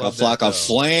gotta like love like that. A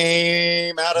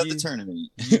flame out of the tournament.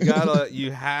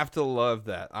 You have to love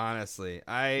that. Honestly,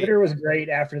 Twitter was great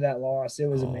after that loss. It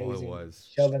was amazing. It was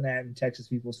shoving that in Texas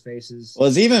people's faces. What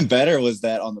was even better was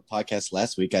that on the podcast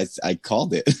last week, I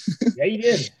called it. Yeah, you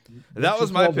did. That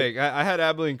was my pick. I had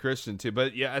Abilene Christian too,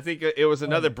 but yeah, I think it was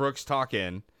another Brooks talk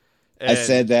in. I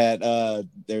said that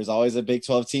there's always a Big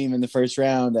 12 team in the first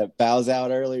round that bows out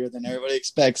earlier than everybody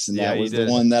expects, and that was the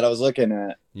one that I was looking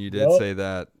at. You did say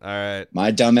that. All right.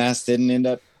 My dumbass didn't end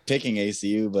up picking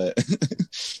ACU, but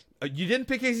you didn't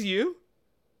pick ACU?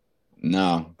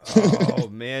 No. Oh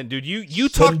man, dude, you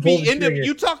talked me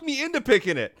into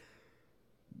picking it.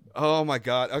 Oh my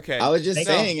God. Okay. I was just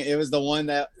saying it was the one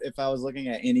that if I was looking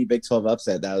at any Big 12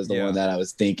 upset, that was the one that I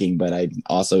was thinking, but I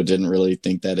also didn't really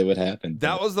think that it would happen.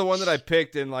 That was the one that I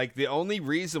picked, and like the only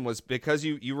reason was because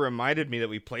you reminded me that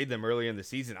we played them early in the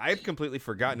season. I had completely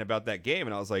forgotten about that game,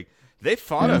 and I was like, they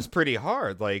fought us pretty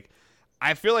hard. Like,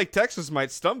 I feel like Texas might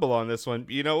stumble on this one.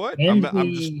 You know what? And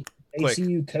I'm just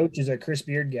ACU coach is a Chris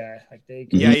Beard guy. Like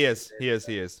he is. He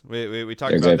is. We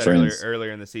talked about that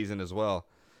earlier in the season as well.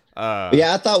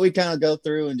 I thought we'd kind of go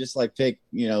through and just like pick,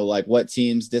 like what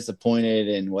teams disappointed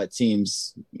and what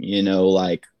teams,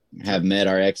 like have met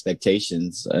our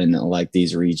expectations in like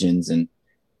these regions. And,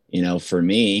 for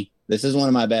me, this is one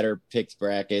of my better picked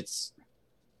brackets.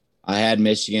 I had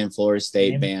Michigan, Florida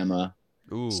State, Bama.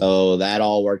 Ooh. So that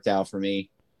all worked out for me.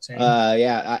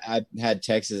 I had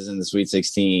Texas in the Sweet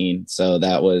 16. So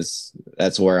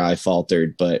that's where I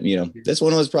faltered. But, this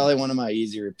one was probably one of my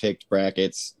easier picked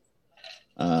brackets.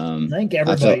 I think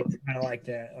everybody kind of like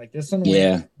that. Like this one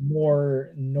went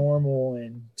more normal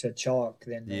and to chalk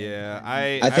than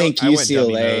I think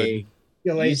UCLA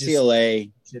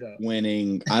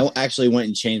winning. I actually went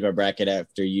and changed my bracket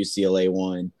after UCLA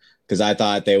won because I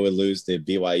thought they would lose to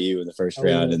BYU in the first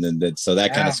round, and then so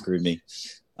that kind of screwed me.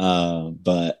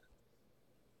 But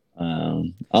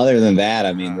other than that,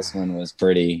 I mean, this one was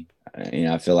pretty.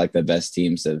 I feel like the best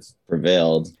teams have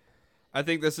prevailed. I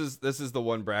think this is the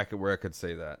one bracket where I could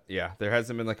say that. Yeah, there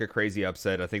hasn't been like a crazy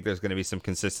upset. I think there's going to be some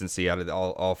consistency out of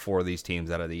all four of these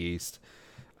teams out of the East.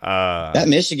 That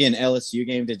Michigan LSU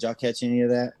game, did y'all catch any of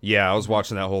that? Yeah, I was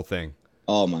watching that whole thing.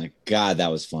 Oh my God, that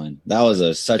was fun. That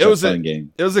was such a fun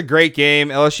game. It was a great game.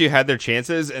 LSU had their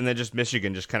chances, and then just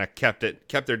Michigan just kind of kept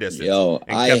their distance.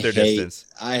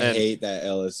 I hate that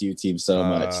LSU team so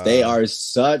much. They are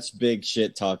such big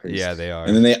shit talkers. Yeah, they are.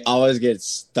 And then they always get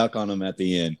stuck on them at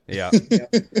the end. Yeah.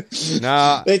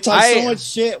 No, they talk so much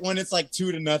shit when it's like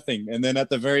 2-0, and then at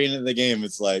the very end of the game,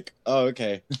 it's like, oh,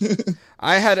 okay.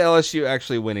 I had LSU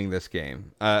actually winning this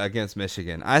game against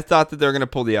Michigan. I thought that they were going to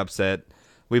pull the upset.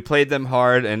 We played them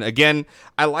hard, and again,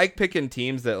 I like picking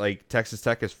teams that like Texas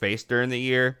Tech has faced during the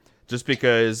year, just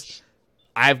because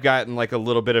I've gotten like a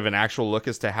little bit of an actual look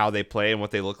as to how they play and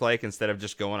what they look like instead of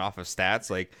just going off of stats.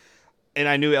 Like, and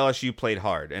I knew LSU played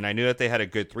hard, and I knew that they had a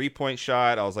good 3-point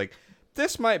shot. I was like,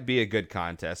 this might be a good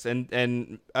contest,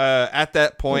 and at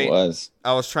that point,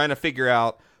 I was trying to figure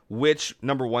out which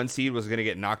number 1 seed was going to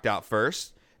get knocked out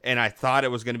first, and I thought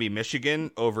it was going to be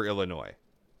Michigan over Illinois.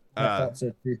 I thought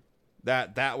so too.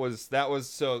 That was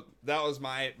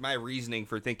my reasoning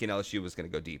for thinking LSU was going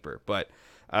to go deeper. But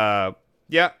 1,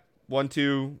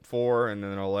 2, 4, and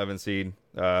then an 11 seed.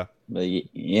 But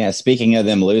yeah, speaking of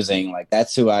them losing, like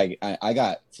that's who I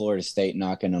got Florida State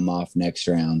knocking them off next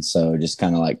round. So just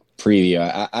kind of like preview.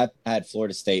 I had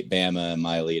Florida State, Bama in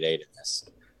my Elite 8 in this.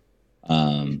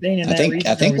 I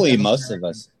think most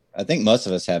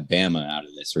of us have Bama out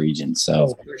of this region.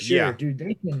 So for sure, dude.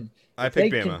 I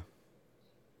picked Bama.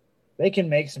 They can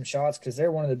make some shots because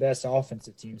they're one of the best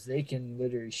offensive teams. They can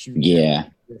literally shoot. Yeah,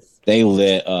 they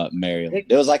lit up Maryland.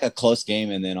 It was like a close game,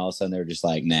 and then all of a sudden they were just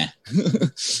like, nah.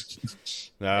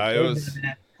 It was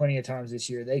plenty of times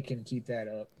this year. They can keep that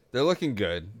up. They're looking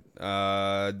good.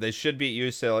 They should beat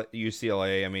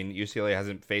UCLA. I mean, UCLA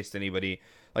hasn't faced anybody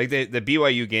like the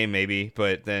BYU game, maybe,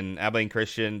 but then Abilene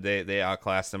Christian they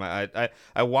outclassed them. I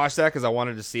watched that because I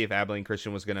wanted to see if Abilene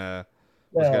Christian was gonna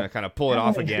kind of pull it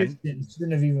off again.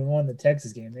 Shouldn't have even won the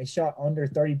Texas game. They shot under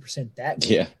 30% that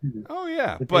game. Yeah. Oh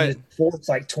yeah, but forced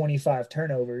like 25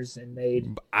 turnovers and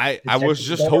made. I was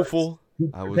just hopeful.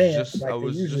 I was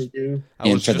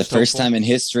And for the first time in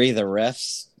history, the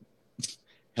refs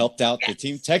helped out the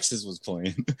team Texas was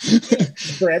playing.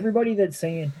 For everybody that's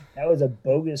saying that was a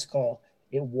bogus call,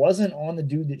 it wasn't on the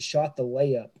dude that shot the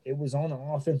layup. It was on the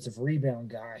offensive rebound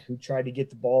guy who tried to get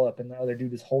the ball up, and the other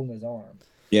dude was holding his arm.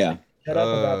 Yeah. Shut up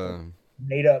about the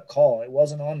made-up call. It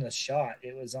wasn't on the shot.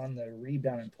 It was on the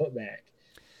rebound and putback.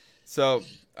 So,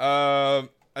 I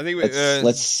think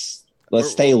let's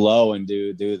stay low and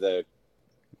do the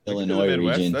Illinois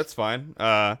Midwest, region. that's fine.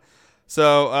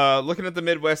 So looking at the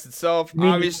Midwest itself,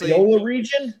 obviously, the Loyola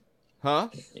region. huh?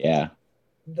 Yeah.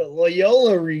 The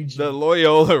Loyola region. The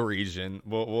Loyola region.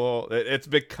 Well, it's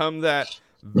become that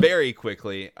very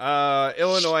quickly.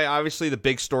 Illinois, obviously, the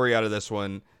big story out of this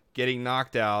one, getting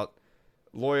knocked out.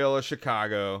 Loyola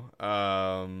Chicago.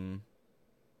 I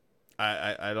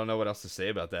don't know what else to say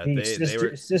about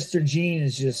that. Sister Jean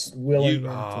is just willing.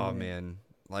 Man,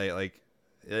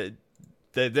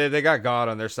 they got God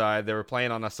on their side. They were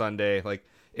playing on a Sunday. Like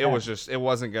it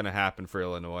wasn't gonna happen for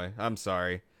Illinois. I'm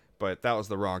sorry, but that was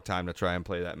the wrong time to try and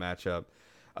play that matchup.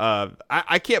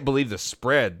 I can't believe the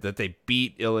spread that they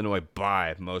beat Illinois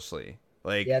by mostly.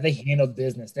 Like they handled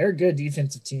business. They're a good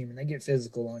defensive team and they get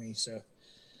physical on you. So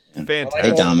fantastic.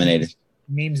 They dominated.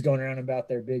 Memes going around about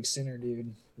their big center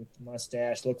dude with the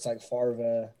mustache looks like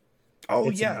Farva. Oh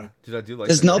yeah, did I do like?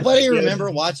 Does nobody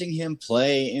remember watching him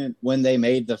play when they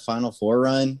made the Final Four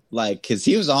run? Like, because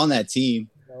he was on that team.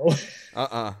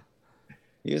 No.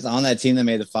 He was on that team that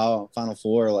made the Final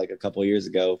Four like a couple years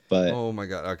ago. But oh my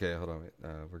god, okay, hold on,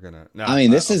 we're gonna. No, I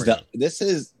mean, this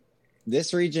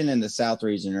region and the South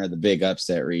region are the big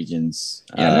upset regions.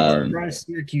 Yeah, I'm surprised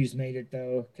Syracuse made it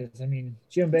though, because I mean,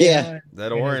 Jim Boeheim,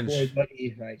 that orange,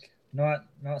 buddy, like not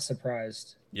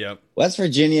surprised. Yep, West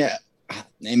Virginia.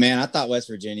 Hey man, I thought West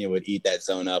Virginia would eat that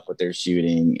zone up with their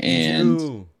shooting,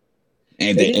 and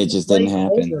it just didn't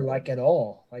happen. Like at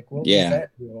all. Like what was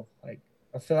that deal? Like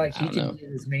I feel like he could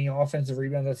get as many offensive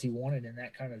rebounds as he wanted in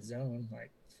that kind of zone.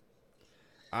 Like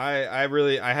I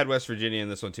had West Virginia in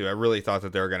this one too. I really thought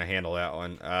that they were going to handle that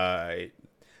one. I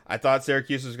thought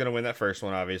Syracuse was going to win that first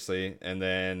one, obviously, and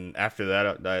then after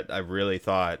that, I really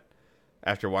thought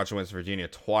after watching West Virginia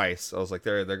twice, I was like,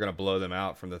 they're going to blow them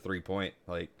out from the 3-point.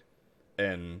 Like,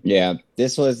 and yeah,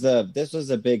 this was a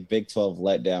big Big 12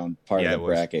 letdown part of the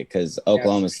bracket because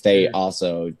Oklahoma State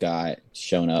also got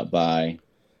shown up by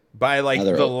like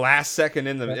the last second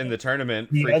in the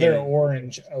tournament. The other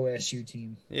orange OSU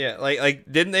team. Yeah,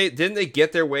 like didn't they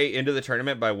get their way into the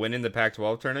tournament by winning the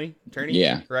Pac-12 tourney?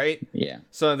 Yeah. Right? Yeah.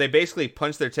 So they basically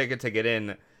punched their ticket to get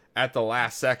in at the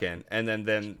last second, and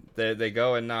then they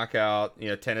go and knock out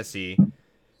Tennessee,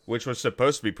 which was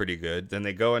supposed to be pretty good. Then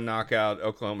they go and knock out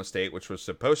Oklahoma State, which was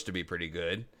supposed to be pretty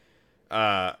good.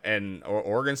 And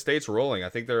Oregon State's rolling. I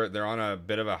think they're on a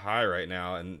bit of a high right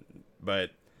now,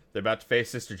 but they're about to face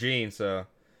Sister Jean, so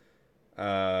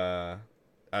I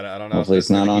don't know. Hopefully it's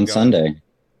not on Sunday.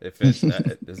 If it's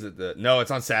no,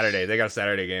 it's on Saturday. They got a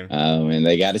Saturday game. Oh, and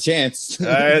they got a chance.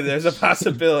 There's a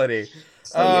possibility.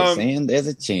 So you're saying there's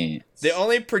a chance. The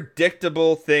only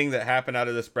predictable thing that happened out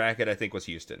of this bracket, I think, was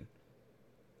Houston.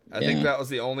 I think that was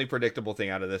the only predictable thing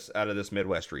out of this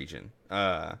Midwest region.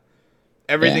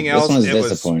 Everything else, was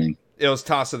disappointing. It was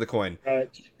toss of the coin. Right.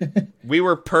 We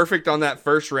were perfect on that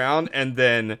first round, and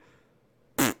then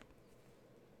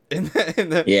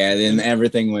then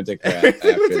everything went to crap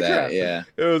after that. Yeah,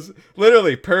 it was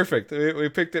literally perfect. We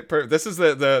picked it perfect. This is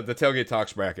the Tailgate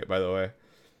Talks bracket, by the way.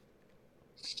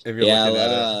 If you're looking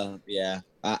at it.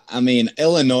 I mean,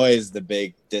 Illinois is the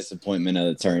big disappointment of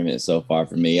the tournament so far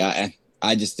for me.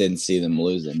 I just didn't see them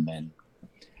losing, man.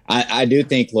 I do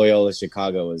think Loyola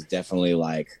Chicago is definitely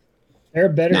like they're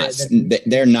better.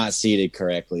 They're not seeded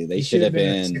correctly. They should have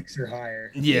been 6 or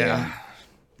higher. Yeah.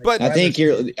 But I think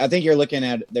you're looking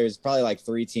at there's probably like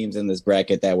 3 teams in this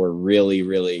bracket that were really,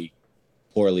 really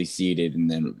poorly seeded, and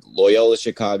then Loyola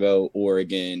Chicago,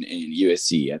 Oregon, and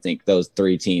USC. I think those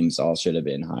 3 teams all should have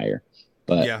been higher.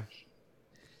 But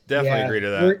definitely agree to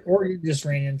that. Oregon just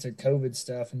ran into COVID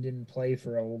stuff and didn't play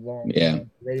for a long time.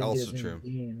 Also true.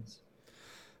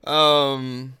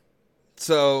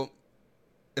 So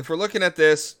if we're looking at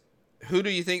this, who do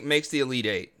you think makes the Elite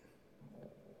 8?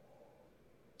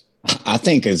 I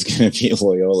think it's going to be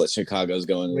Loyola. Chicago's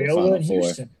going to the Final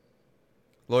Four.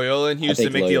 Loyola and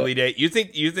Houston make the Elite 8. You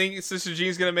think Sister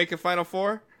Jean's going to make a Final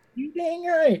Four? You dang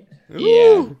right. Ooh.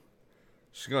 Yeah.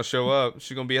 She's going to show up.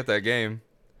 She's going to be at that game.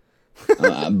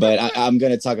 But I'm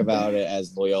going to talk about it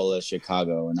as Loyola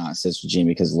Chicago and not Sister Jean,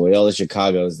 because Loyola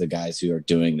Chicago is the guys who are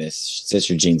doing this.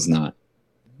 Sister Jean's not.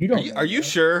 Are you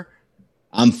sure?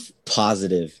 I'm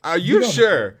positive. Are you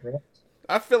sure?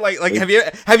 I feel like have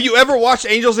you ever watched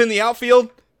Angels in the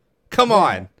Outfield? Come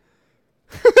on.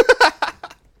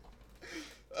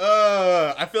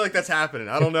 I feel like that's happening.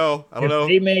 I don't know.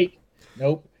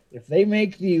 If they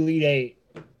make the Elite 8,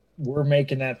 we're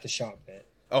making that the shot bet.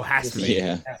 Oh, has to be.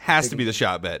 Yeah. Has to be the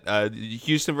shot bet.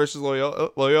 Houston versus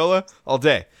Loyola all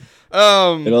day.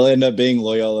 It'll end up being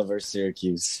Loyola versus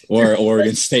Syracuse or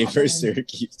Oregon State versus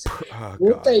Syracuse.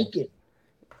 We'll take it.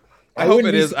 I hope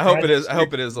it is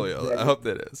Loyola. I hope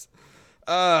that is.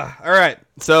 All right.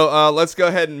 So let's go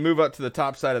ahead and move up to the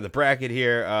top side of the bracket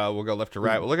here. We'll go left to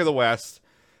right. We'll look at the West.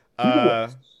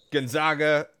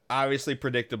 Gonzaga, obviously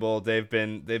predictable. They've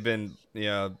been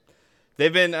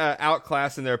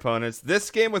outclassing their opponents.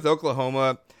 This game with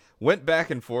Oklahoma went back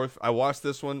and forth. I watched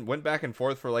this one, went back and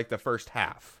forth for like the first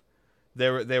half.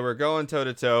 They were going toe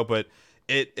to toe, but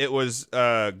it was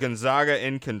Gonzaga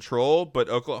in control, but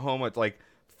Oklahoma like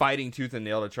fighting tooth and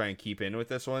nail to try and keep in with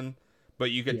this one. But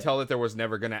you could tell that there was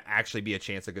never going to actually be a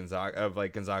chance of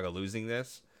Gonzaga losing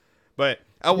this. But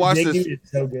I watched this.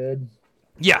 It's so good.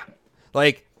 Yeah,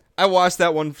 like I watched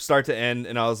that one start to end,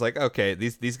 and I was like, okay,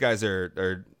 these guys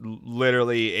are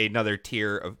literally another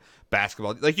tier of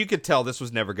basketball. Like you could tell this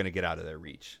was never going to get out of their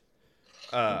reach.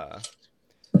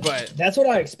 But that's what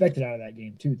I expected out of that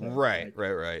game too. Though. Right.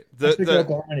 I expected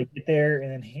Oklahoma to get there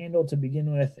and then handle to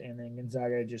begin with, and then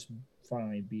Gonzaga just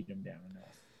finally beat them down enough.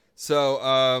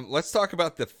 So let's talk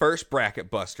about the first bracket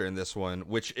buster in this one,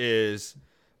 which is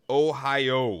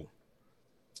Ohio.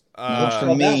 Not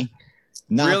for me.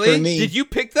 Not really? For me. Did you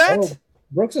pick that? Oh,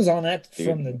 Brooks is on that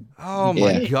from the. Oh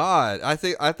my God! I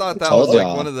thought that was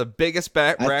like one of the biggest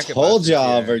bracket. I told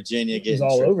y'all Virginia getting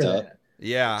all over up. that.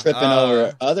 Yeah, tripping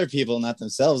over other people, not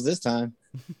themselves this time.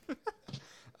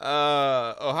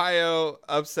 Ohio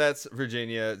upsets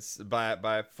Virginia by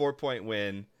a 4-point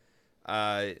win.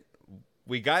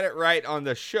 We got it right on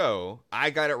the show. I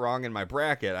got it wrong in my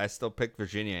bracket. I still picked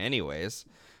Virginia anyways.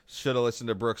 Should have listened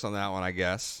to Brooks on that one, I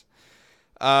guess.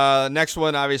 Next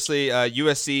one, obviously,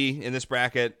 USC in this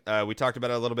bracket. We talked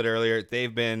about it a little bit earlier.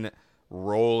 They've been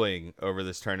rolling over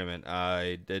this tournament.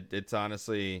 It's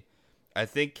honestly, I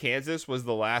think Kansas was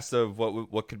the last of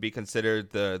what could be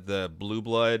considered the blue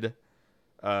blood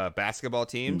basketball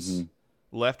teams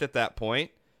left at that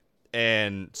point,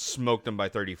 and smoked them by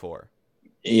 34.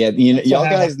 Yeah,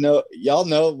 y'all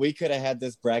know we could have had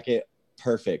this bracket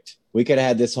perfect. We could have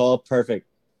had this whole perfect.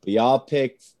 But y'all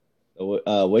picked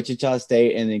Wichita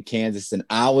State and then Kansas, and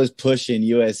I was pushing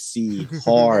USC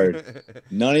hard.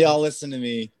 None of y'all listen to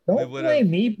me. Don't blame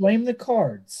me. Blame the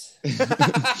cards.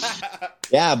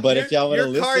 Yeah, but if y'all would have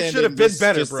listened, card should have been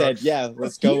better, just Brooks. said, yeah,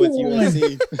 let's go with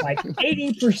USC. Like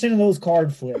 80% of those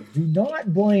card flips. Do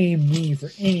not blame me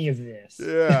for any of this.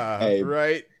 Yeah, Hey.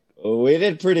 right. We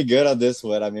did pretty good on this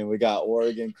one. I mean, we got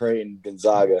Oregon, Creighton,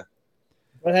 Gonzaga.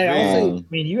 But hey, I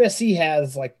mean, USC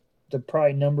has like the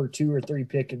probably number 2 or 3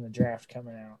 pick in the draft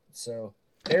coming out, so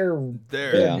they're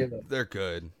good. They're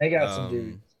good. They got some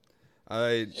dudes.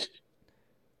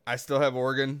 I still have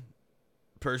Oregon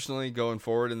personally going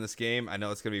forward in this game. I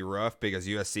know it's gonna be rough because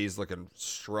USC is looking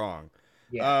strong.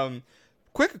 Yeah.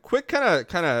 Quick kind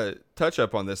of touch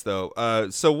up on this though.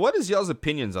 So what is y'all's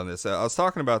opinions on this? I was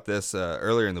talking about this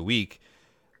earlier in the week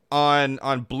on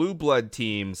blue blood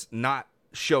teams not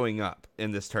showing up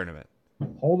in this tournament.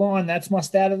 Hold on, that's my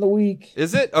stat of the week.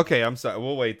 Is it? Okay, I'm sorry.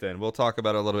 We'll wait then. We'll talk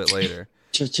about it a little bit later.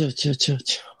 I'm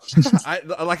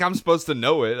supposed to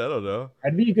know it. I don't know.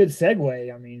 That'd be a good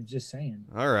segue. I mean, just saying.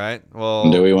 All right.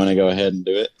 Well, do we want to go ahead and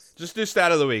do it? Just do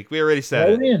stat of the week. We already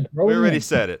said it. We already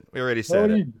said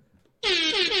it.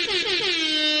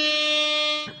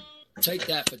 Take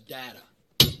that for data.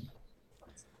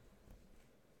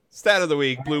 Stat of the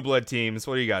week, blue blood teams.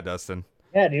 What do you got, Dustin?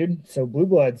 Yeah, dude. So Blue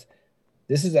Bloods,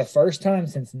 this is the first time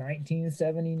since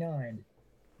 1979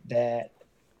 that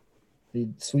the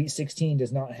Sweet 16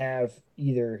 does not have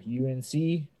either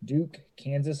UNC, Duke,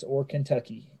 Kansas, or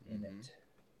Kentucky in it.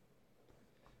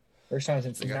 First time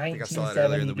since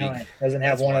 1979 doesn't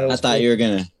have one of those.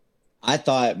 I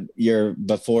thought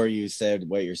before you said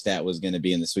what your stat was going to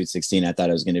be in the Sweet 16, I thought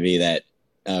it was going to be that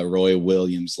Roy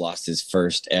Williams lost his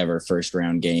first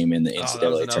round game in the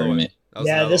NCAA tournament.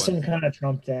 Yeah, this one kind of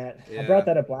trumped that. Yeah. I brought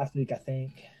that up last week, I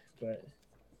think. But,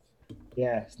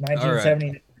 yeah, it's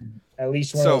 1970. Right. At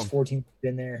least one of those 14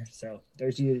 in there. So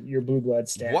there's your blue blood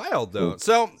stat. Wild, though. Ooh.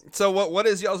 So what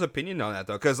is y'all's opinion on that,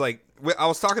 though? Because, like, I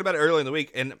was talking about it earlier in the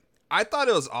week, and I thought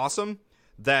it was awesome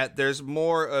that there's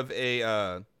more of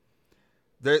a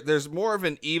there's more of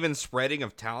an even spreading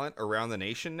of talent around the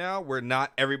nation now, where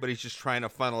not everybody's just trying to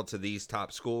funnel to these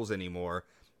top schools anymore,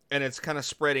 and it's kind of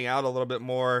spreading out a little bit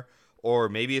more. Or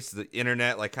maybe it's the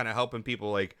internet, like, kind of helping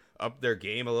people, like, up their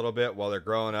game a little bit while they're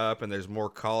growing up, and there's more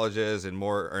colleges and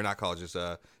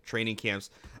training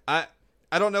camps. I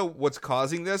don't know what's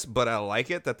causing this, but I like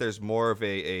it that there's more of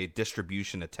a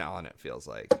distribution of talent, it feels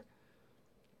like.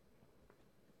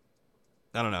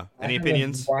 I don't know. Any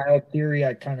opinions? Wild theory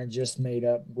I kind of just made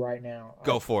up right now.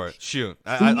 Go for it. Shoot.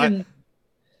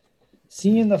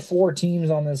 Seeing the 4 teams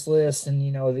on this list and,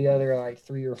 the other, like,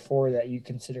 3 or 4 that you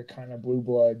consider kind of blue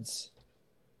bloods,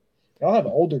 they all have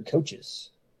older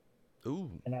coaches. Ooh.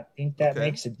 And I think that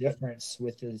makes a difference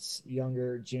with this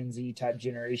younger Gen Z type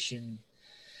generation.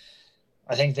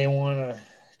 I think they want a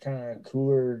kind of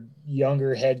cooler,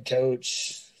 younger head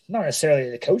coach. Not necessarily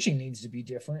the coaching needs to be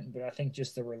different, but I think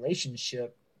just the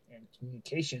relationship and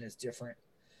communication is different.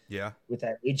 Yeah. With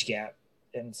that age gap.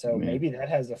 And so maybe that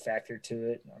has a factor to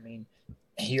it. I mean,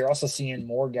 you're also seeing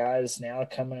more guys now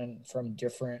coming from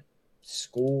different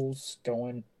schools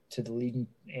going to the league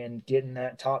and getting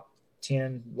that top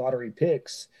 10 lottery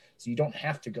picks. So you don't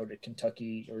have to go to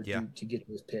Kentucky or Duke to get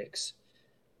those picks.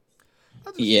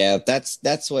 Yeah,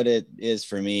 that's what it is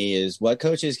for me, is what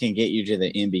coaches can get you to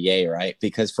the NBA, right?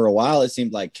 Because for a while it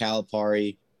seemed like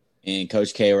Calipari and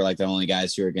Coach K were like the only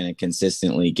guys who are going to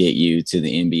consistently get you to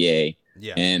the NBA.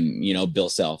 Yeah. And, you know, Bill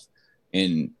Self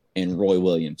and Roy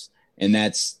Williams. And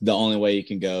that's the only way you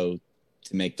can go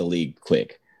to make the league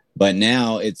quick. But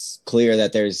now it's clear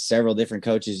that there's several different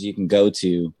coaches you can go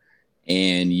to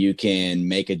and you can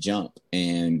make a jump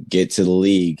and get to the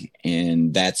league.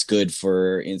 And that's good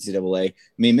for NCAA. I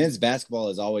mean, men's basketball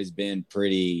has always been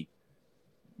pretty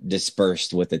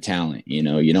dispersed with the talent. You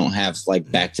know, you don't have like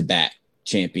back-to-back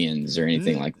champions or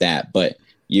anything like that, but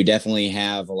you definitely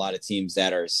have a lot of teams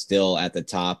that are still at the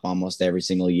top almost every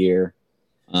single year.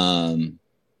 And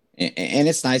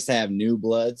it's nice to have new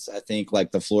bloods. I think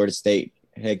like the Florida State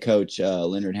head coach,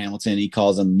 Leonard Hamilton, he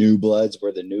calls them new bloods.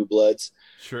 We're the new bloods.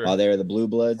 Sure. While they're the blue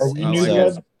bloods. Are we new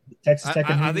bloods? Texas Tech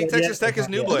I think Texas Tech is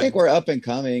new blood. I think we're up and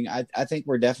coming. I think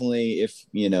we're definitely,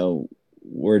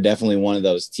 we're definitely one of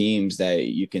those teams that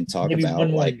you can talk Maybe about.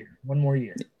 One more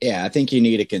year. Yeah, I think you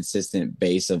need a consistent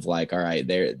base of like, all right,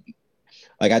 there.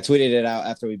 Like I tweeted it out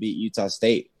after we beat Utah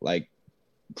State. Like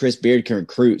Chris Beard can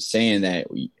recruit saying that,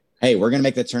 hey, we're going to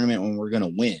make the tournament when we're going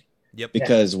to win. Yep.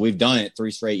 Because we've done it 3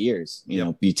 straight years. You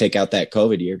know, you take out that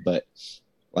COVID year, but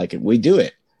like we do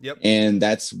it. Yep. And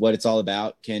that's what it's all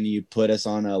about. Can you put us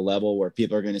on a level where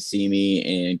people are going to see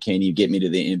me, and can you get me to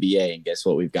the NBA? And guess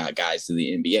what? We've got guys to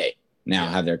the NBA now.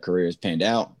 Have their careers panned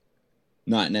out?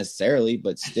 Not necessarily,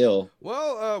 but still.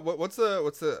 Well, what's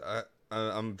the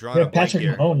I'm drawing a blank Patrick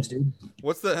here. Mahomes, dude.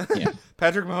 What's the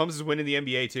Patrick Mahomes is winning the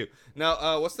NBA too.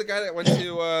 Now, what's the guy that went to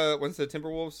the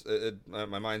Timberwolves?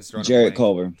 My mind's drawing Jarrett a blank.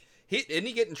 Culver. Isn't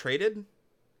he getting traded?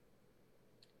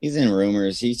 He's in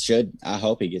rumors. He should. I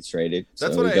hope he gets traded.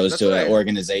 That's so what he goes to an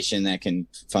organization that can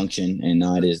function and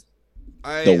not is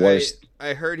the worst.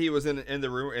 I heard he was in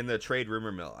the trade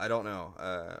rumor mill. I don't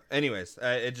know. Anyways,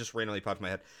 it just randomly popped in my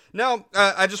head. Now,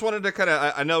 I just wanted to kind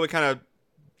of. I know we kind of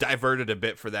diverted a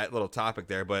bit for that little topic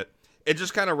there, but it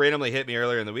just kind of randomly hit me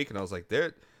earlier in the week, and I was like,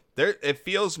 there. It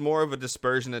feels more of a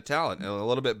dispersion of talent and a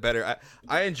little bit better.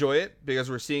 I enjoy it because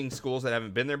we're seeing schools that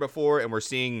haven't been there before, and we're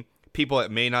seeing people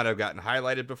that may not have gotten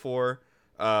highlighted before.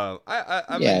 I've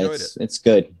enjoyed it. It's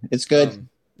good. It's good.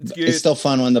 It's good. It's still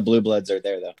fun when the blue bloods are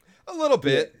there, though. A little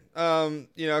bit.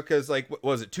 Because like, what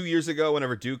was it, 2 years ago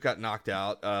whenever Duke got knocked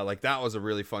out? Like that was a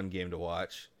really fun game to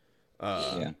watch.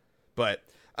 But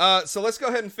so let's go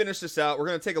ahead and finish this out. We're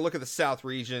going to take a look at the South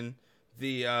region.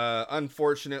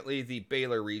 Unfortunately, the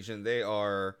Baylor region, they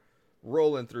are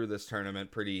rolling through this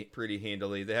tournament pretty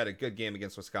handily. They had a good game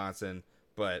against Wisconsin,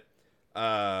 but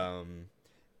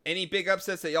any big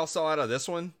upsets that y'all saw out of this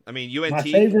one? I mean, UNT.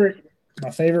 My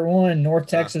favorite one, North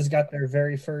Texas got their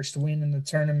very first win in the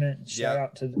tournament. Shout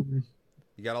out to them.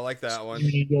 You gotta like that one.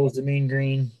 Eagles, the Mean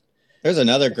Green. There's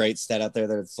another great stat out there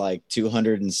that's like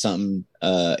 200 and something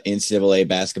NCAA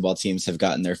basketball teams have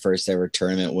gotten their first ever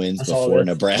tournament wins before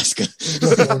Nebraska.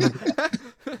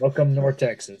 Welcome, North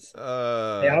Texas.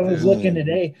 I was looking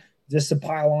today just to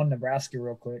pile on Nebraska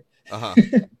real quick.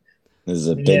 This is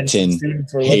a Big Ten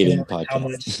hating podcast. How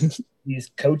much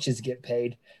these coaches get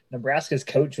paid. Nebraska's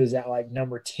coach was at like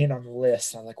number 10 on the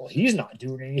list. I'm like, well, he's not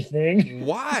doing anything.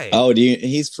 Why? Oh,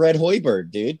 he's Fred Hoiberg,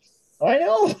 dude. I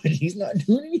know. He's not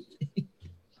doing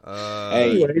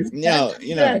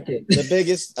anything. The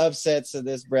biggest upsets of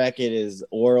this bracket is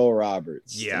Oral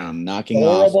Roberts. And knocking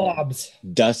Oral off Bobs.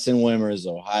 Dustin Wimmer's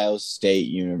Ohio State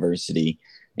University.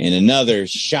 And another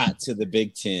shot to the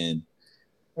Big Ten.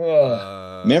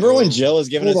 Remember when Jill was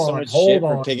giving us so much shit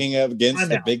for picking up against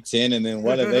the Big Ten, and then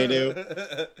what did they do?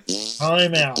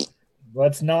 Time out.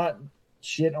 Let's not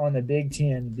shit on the Big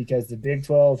Ten because the Big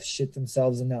 12 shit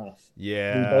themselves enough.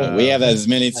 Yeah, we have as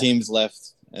many teams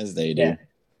left as they do.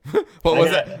 What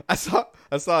was that? I saw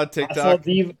a TikTok.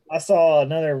 I saw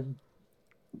another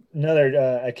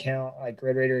account, like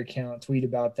Red Raider account, tweet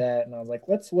about that, and I was like,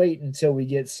 let's wait until we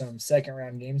get some second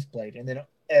round games played, and then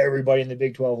everybody in the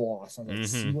Big 12 lost. I'm like,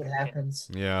 see what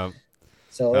happens. Yeah.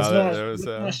 So let's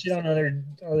not shit on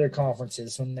other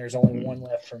conferences when there's only one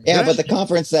left for me. Yeah, but the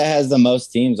conference that has the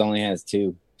most teams only has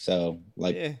 2. So,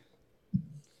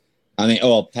 I mean,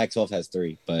 Pac-12 has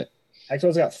 3, but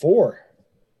Pac-12's got 4.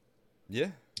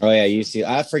 Yeah. Oh yeah, UCLA.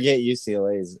 I forget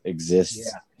UCLA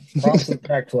exists. Yeah, props to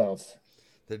Pac-12.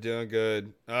 They're doing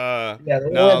good. Yeah,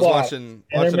 no, I was watching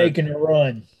they're making a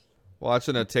run.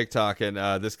 Watching a TikTok, and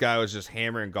this guy was just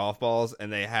hammering golf balls,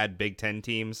 and they had Big Ten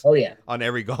teams. Oh yeah, on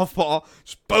every golf ball,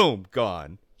 just boom,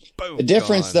 gone. Boom. The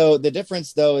difference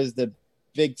though is the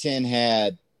Big Ten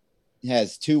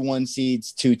has 2 1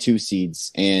 seeds, 2 2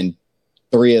 seeds, and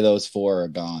 3 of those 4 are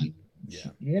gone.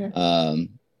 Yeah.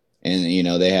 And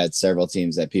they had several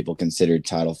teams that people considered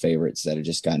title favorites that have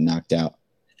just got knocked out.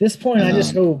 At this point, I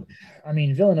just hope. I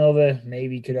mean, Villanova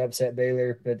maybe could upset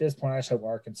Baylor, but at this point, I just hope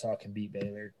Arkansas can beat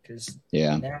Baylor because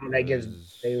now that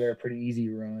gives Baylor a pretty easy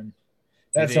run.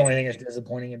 That's the only thing that's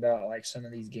disappointing about like some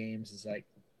of these games is like,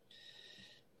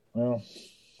 well,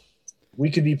 we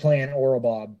could be playing Oral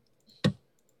Bob.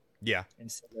 Yeah.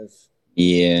 Instead of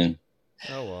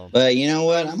Oh well. But you know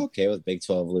what? I'm okay with Big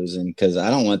 12 losing because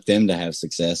I don't want them to have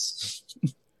success.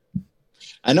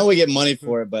 I know we get money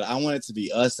for it, but I want it to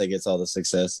be us that gets all the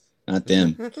success, not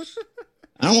them.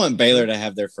 I don't want Baylor to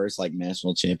have their first like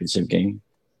national championship game.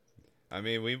 I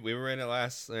mean, we were in it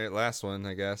last one,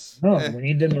 I guess. No, we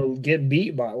need them to get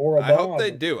beat by Oral Bob. I hope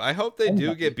they do. I hope they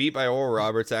do get beat by Oral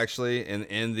Roberts actually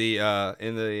in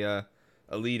the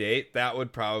Elite Eight. That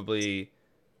would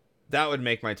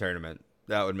make my tournament.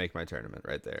 That would make my tournament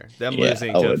right there. Them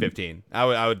losing to 15.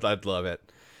 I'd love it.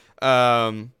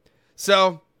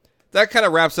 So that kind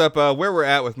of wraps up where we're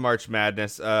at with March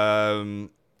Madness.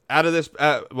 Out of this,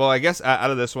 I guess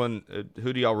out of this one,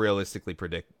 who do y'all realistically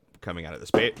predict coming out of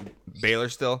this? Baylor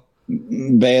still?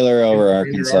 Baylor over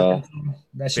Arkansas.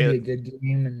 That should be a good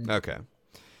game. And okay.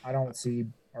 I don't see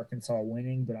Arkansas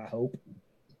winning, but I hope.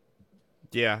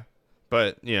 Yeah,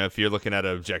 but if you're looking at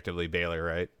it objectively, Baylor,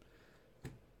 right?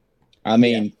 I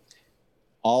mean,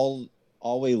 all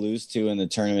we lose to in the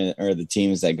tournament are the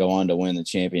teams that go on to win the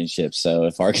championship. So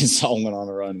if Arkansas went on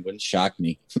a run, it wouldn't shock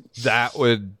me. That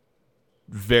would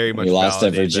very much. We lost to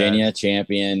validate Virginia that.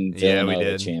 champion,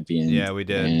 Villanova champion. Yeah, we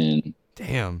did. And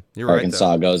damn, you're right.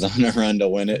 Arkansas goes on a run to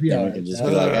win it. Yeah, and we can just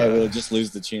be like, hey, we'll just lose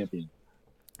the champion.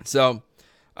 So,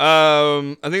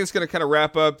 I think it's going to kind of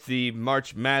wrap up the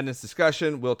March Madness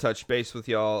discussion. We'll touch base with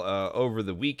y'all over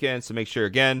the weekend. So make sure,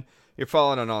 again, you're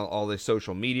following on all the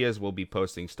social medias. We'll be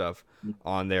posting stuff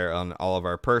on there on all of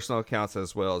our personal accounts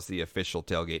as well as the official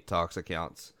Tailgate Talks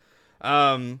accounts.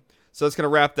 So that's going to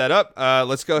wrap that up.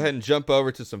 Let's go ahead and jump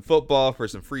over to some football for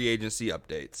some free agency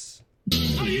updates.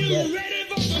 Are you ready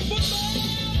for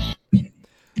the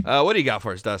football? What do you got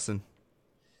for us, Dustin?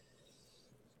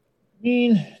 I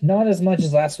mean, not as much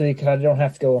as last week. I don't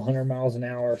have to go 100 miles an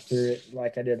hour through it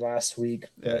like I did last week.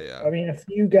 But, Yeah. I mean, a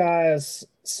few guys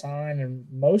signed and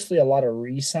mostly a lot of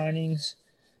re-signings.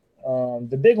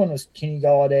 The big one was Kenny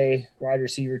Galladay, wide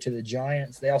receiver to the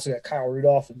Giants. They also got Kyle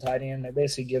Rudolph and tight end. They're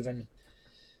basically giving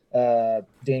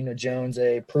Daniel Jones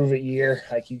a prove-it year.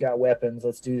 Like, you got weapons.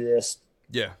 Let's do this.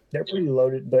 Yeah. They're pretty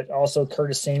loaded. But also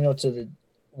Curtis Samuel to the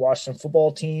Washington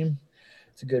football team.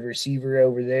 It's a good receiver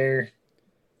over there.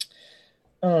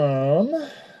 I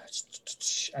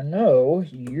know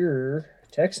your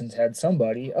Texans had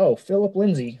somebody. Oh, Philip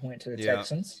Lindsay went to the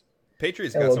Texans.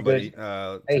 Patriots got somebody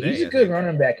today, he's a good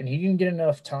running back, and he didn't get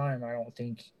enough time, I don't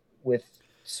think, with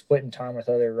splitting time with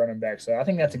other running backs. So I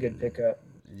think that's a good pickup.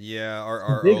 Yeah,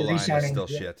 our O-line is still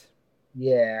shit.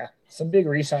 Yeah. Some big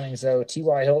re-signings, though.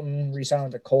 T.Y. Hilton re-signed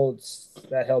with the Colts.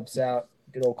 That helps out.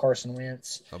 Good old Carson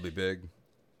Wentz. That'll be big.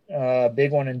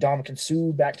 Big one in Ndamukong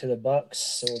Suh back to the Bucks,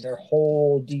 so their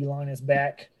whole D-line is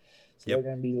back. So they're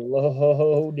going to be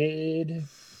loaded.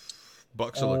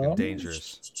 Bucks are looking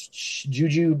dangerous.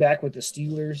 Juju back with the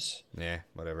Steelers. Yeah,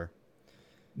 whatever.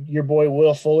 Your boy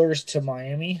Will Fuller's to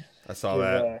Miami. I saw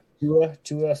that.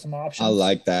 Tua some options. I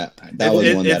like that. That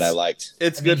was one that I liked.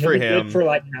 It's good for him. Good for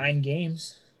like 9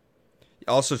 games.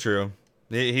 Also true.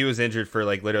 He was injured for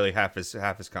like literally half his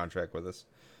contract with us.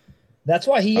 That's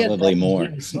why he probably had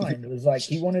more. Signed. It was like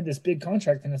he wanted this big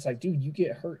contract, and it's like, dude, you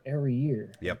get hurt every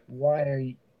year. Yep. Why are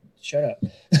you? Shut up.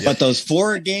 But those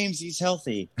 4 games, he's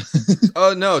healthy.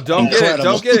 Oh no! Don't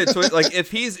Incredible. get it. Like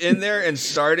if he's in there and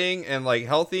starting and like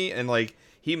healthy and like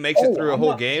he makes it through a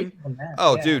whole game.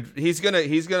 Dude, he's gonna.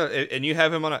 And you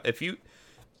have him on if you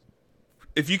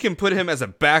can put him as a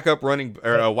backup running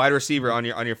or a wide receiver on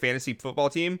your fantasy football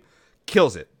team,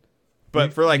 kills it.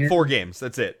 But for like 4 games,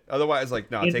 that's it. Otherwise, like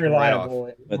no, take him right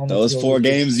off. But those 4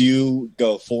 games, you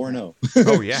go 4-0.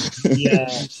 Oh yeah.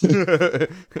 Yeah.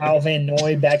 Kyle Van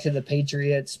Noy back to the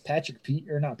Patriots.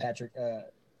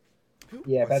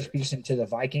 Patrick Peterson to the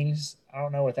Vikings. I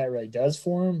don't know what that really does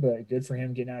for him, but good for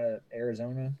him getting out of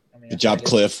Arizona. I mean, good job,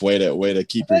 Cliff. Way to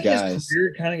keep your guys. His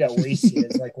career kind of got wasted.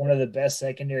 It's like one of the best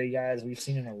secondary guys we've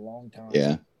seen in a long time.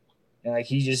 Yeah, and like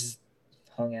he just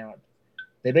hung out.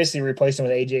 They basically replaced him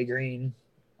with AJ Green.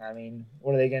 I mean,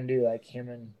 what are they going to do? Like him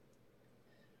and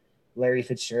Larry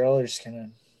Fitzgerald are just going to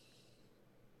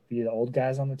be the old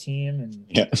guys on the team,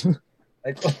 and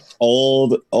like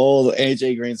old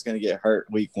AJ Green's going to get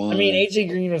hurt week 1. I mean, AJ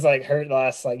Green was like hurt the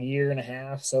last like year and a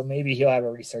half, so maybe he'll have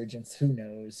a resurgence. Who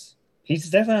knows? He's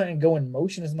definitely not going to go in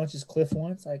motion as much as Cliff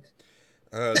wants. Like,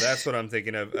 that's what I'm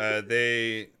thinking of.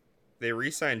 They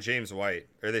re-signed James White,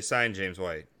 or they signed James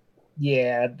White.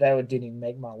 Yeah, that didn't even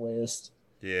make my list.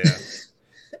 Yeah,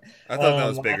 I thought that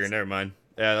was bigger. Never mind.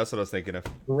 Yeah, that's what I was thinking of.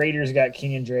 The Raiders got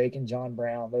Kenyon Drake and John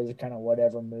Brown. Those are kind of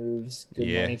whatever moves. Good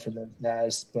money for those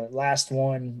guys. But last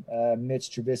one,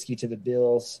 Mitch Trubisky to the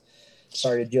Bills.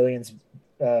 Sorry to Jillian's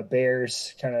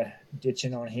Bears, kind of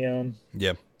ditching on him.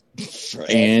 Yep. For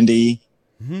Andy,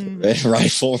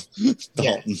 Rifle,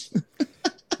 Dalton. Yeah.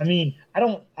 I mean,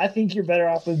 I think you're better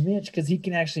off with Mitch because he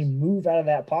can actually move out of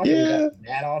that pocket with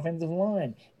that offensive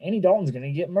line. Andy Dalton's going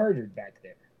to get murdered back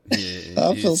there. Yeah,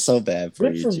 I feel so bad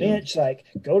for you. Good for Mitch. Like,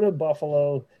 go to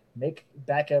Buffalo, make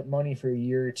backup money for a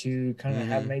year or two, kind of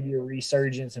have maybe a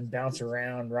resurgence and bounce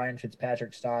around Ryan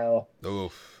Fitzpatrick style.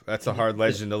 Oof, that's a hard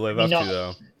legend to live up to,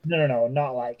 though. No,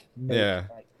 not like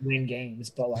win games,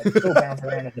 but like still bounce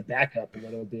around as a backup a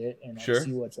little bit and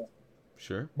see what's up.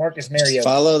 Sure. Marcus Mariota.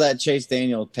 Follow that Chase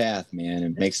Daniel path, man.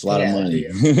 It makes a lot of money.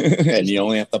 And you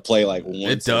only have to play like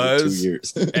once every 2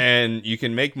 years. And you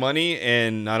can make money,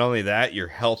 and not only that, you're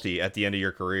healthy at the end of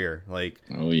your career. Like,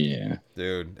 oh yeah.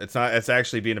 Dude, it's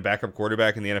actually being a backup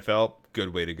quarterback in the NFL,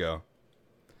 good way to go.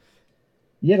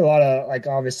 You had a lot of like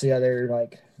obviously other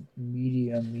like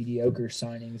mediocre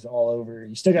signings all over.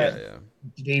 You still got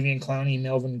Jadeveon Clowney,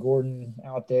 Melvin Gordon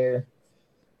out there.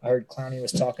 I heard Clowney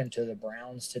was talking to the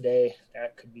Browns today.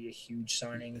 That could be a huge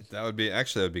signing. That would be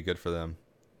good for them.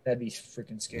 That'd be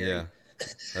freaking scary. Yeah,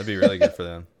 that'd be really good for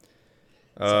them.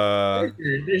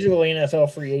 Visual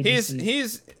NFL free agency.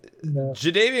 He's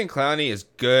Jadeveon Clowney is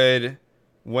good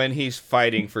when he's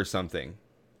fighting for something.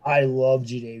 I love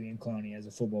Jadeveon Clowney as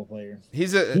a football player. He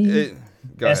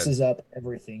messes up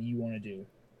everything you want to do.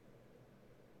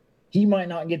 He might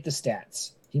not get the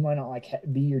stats. He might not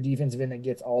be your defensive end that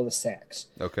gets all the sacks.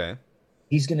 Okay.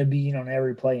 He's going to be in on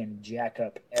every play and jack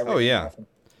up everything. Oh yeah.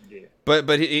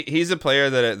 But he's a player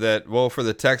that well, for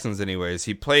the Texans anyways,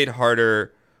 he played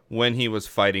harder when he was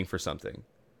fighting for something.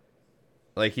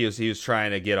 Like he was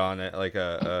trying to get on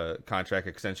a contract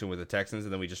extension with the Texans,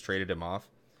 and then we just traded him off.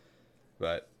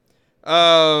 But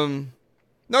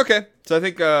okay. So I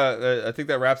think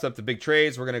that wraps up the big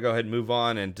trades. We're gonna go ahead and move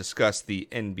on and discuss the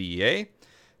NBA.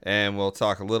 And we'll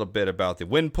talk a little bit about the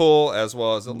win pool, as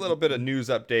well as a little bit of news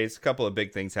updates. A couple of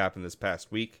big things happened this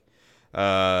past week.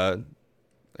 There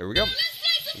we go.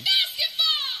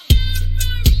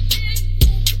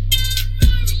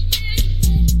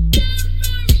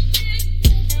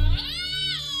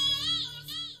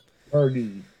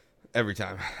 Every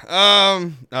time.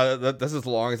 This is as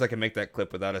long as I can make that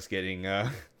clip without us getting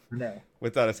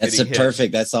without us getting hit.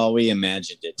 Perfect. That's all we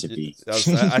imagined it to be.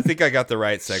 I think I got the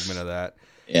right segment of that.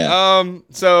 Yeah.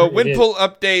 So win pool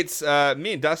updates.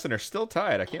 Me and Dustin are still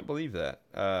tied. I can't believe that.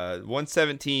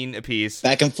 117 apiece.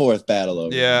 Back and forth battle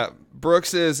over. Yeah.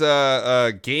 Brooks is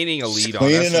gaining a lead on us.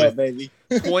 Clean it up, baby.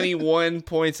 21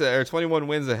 points or 21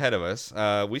 wins ahead of us.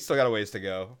 We still got a ways to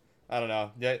go. I don't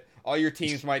know. All your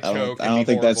teams might choke. I don't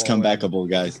think that's comebackable,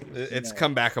 guys. It's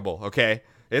comebackable. Okay.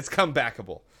 It's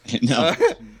comebackable. No.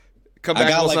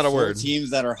 Comebackable is not a word. Teams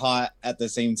that are hot at the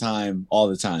same time all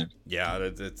the time. Yeah,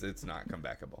 it's not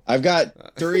comebackable. I've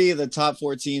got 3 of the top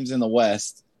 4 teams in the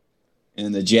West,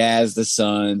 and the Jazz, the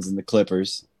Suns, and the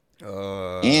Clippers.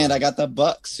 And I got the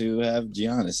Bucks, who have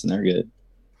Giannis, and they're good.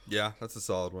 Yeah, that's a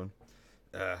solid one.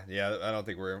 Yeah, I don't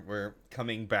think we're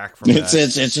coming back from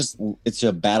that. It's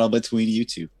a battle between you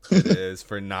two. It is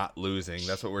for not losing.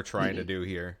 That's what we're trying to do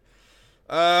here.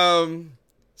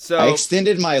 So I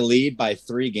extended my lead by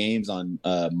 3 games on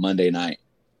Monday night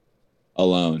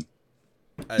alone.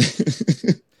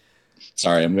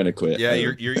 Sorry, I'm gonna quit. Yeah,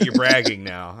 you're bragging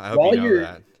now. I hope you know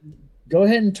that. Go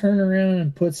ahead and turn around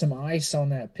and put some ice on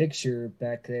that picture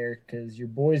back there, because your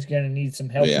boy's gonna need some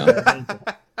help. Yeah.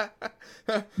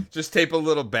 Just tape a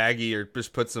little baggie, or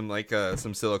just put some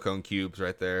some silicone cubes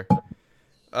right there.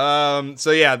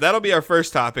 So yeah, that'll be our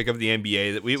first topic of the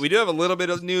NBA. We do have a little bit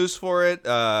of news for it,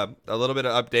 a little bit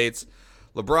of updates.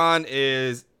 LeBron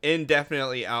is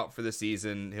indefinitely out for the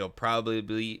season. He'll probably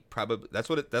that's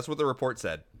what the report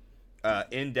said.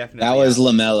 indefinitely. That was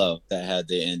out. LaMelo that had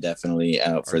the indefinitely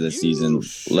out for the season.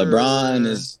 Sure? LeBron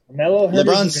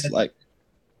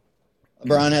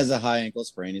has a high ankle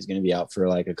sprain. He's going to be out for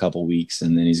like a couple weeks,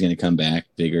 and then he's going to come back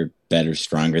bigger, better,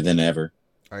 stronger than ever.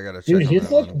 I gotta check. Dude,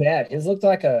 his looked bad. His looked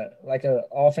like a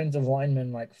offensive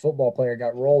lineman, like football player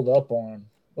got rolled up on.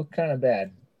 Looked kind of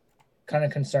bad. Kind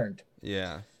of concerned.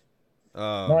 Yeah.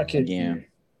 Not kidding. Yeah.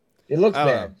 It looked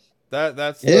bad.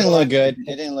 That's. It didn't look good.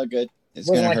 It didn't look good. It's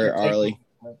going to hurt Arlie.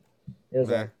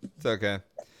 It's okay.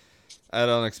 I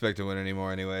don't expect to win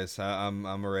anymore, anyways. I'm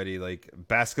already like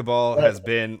basketball has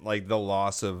been like the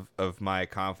loss of my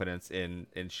confidence in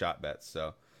shot bets.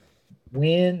 So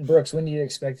Brooks, when do you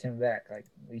expect him back? Like,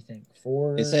 what do you think?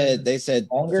 4? They said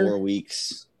longer? 4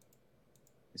 weeks.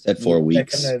 They said 4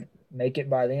 weeks. Expect him to make it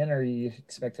by then, or you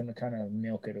expect him to kind of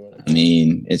milk it a little? I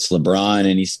mean, it's LeBron,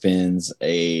 and he spends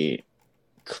a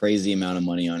crazy amount of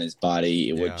money on his body.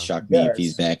 It would shock me if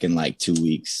he's back in like 2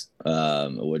 weeks.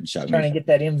 It wouldn't shock me. Trying to get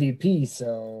that MVP,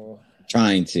 so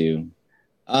trying to.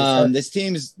 This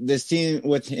team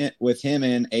with him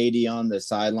and AD on the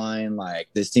sideline, like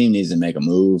this team needs to make a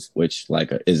move, which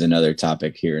is another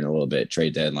topic here in a little bit,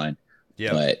 trade deadline.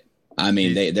 Yeah, but I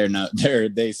mean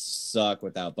they suck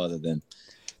without both of them.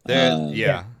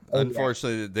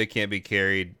 Unfortunately, they can't be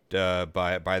carried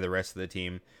by the rest of the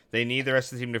team. They need the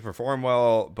rest of the team to perform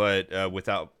well, but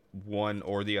without one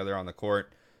or the other on the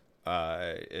court,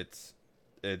 it's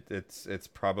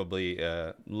probably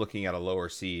looking at a lower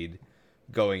seed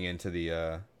going into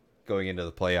the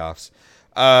playoffs.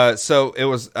 So it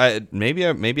was maybe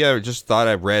I just thought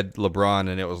I read LeBron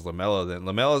and it was LaMelo. Then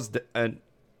LaMelo's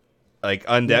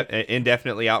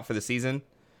indefinitely out for the season.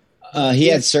 He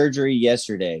had surgery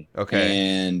yesterday. Okay,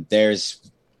 and there's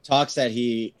talks that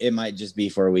it might just be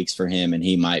 4 weeks for him, and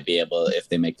he might be able, if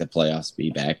they make the playoffs, be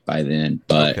back by then.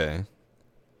 But okay,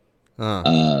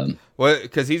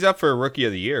 because he's up for Rookie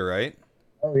of the Year, right?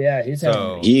 Oh yeah, he's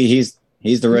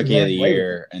the Rookie of the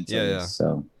Year until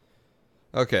so.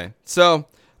 Okay, so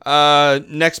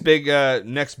next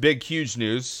big huge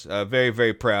news. Very,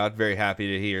 very proud, very happy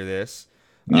to hear this.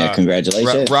 Yeah,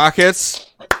 congratulations, Rockets.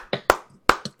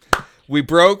 We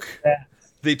broke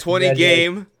the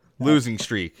 20-game losing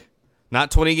streak. Not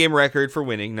 20-game record for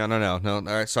winning. No. All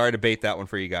right, sorry to bait that one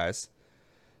for you guys.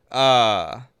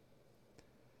 But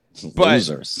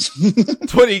losers.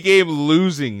 20-game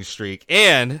losing streak.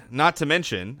 And not to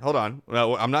mention, hold on,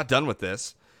 no, I'm not done with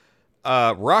this.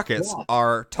 Rockets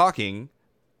are talking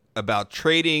about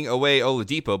trading away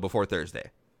Oladipo before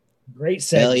Thursday. Great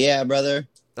set. Hell yeah, brother.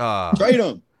 Trade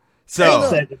him.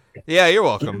 So, yeah, you're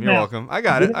welcome. You're welcome. I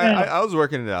got it. I was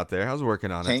working it out there. I was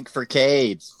working on it. Tank for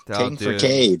Cade. Tank for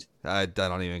Cade. I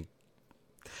don't even.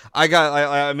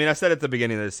 I mean, I said at the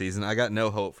beginning of the season, I got no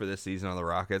hope for this season on the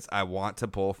Rockets. I want to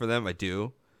pull for them. I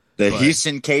do. The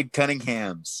Houston Cade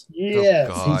Cunninghams. Yeah,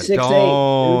 he's 6'8".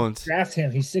 Don't draft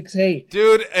him. He's 6'8".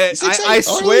 Dude, I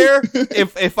swear,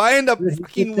 if I end up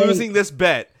fucking losing this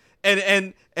bet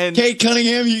and Cade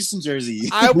Cunningham Houston jersey,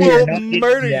 I will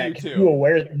murder you too. You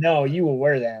will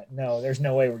wear that. No, there's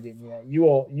no way we're getting you that.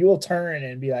 You will turn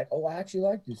and be like, oh, I actually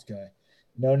like this guy.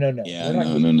 No. Yeah, no.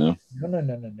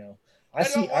 I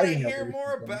don't want to hear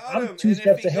more about him. And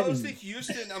if he goes to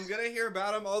Houston, I'm gonna hear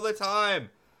about him all the time.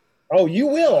 Oh, you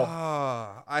will.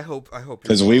 I hope.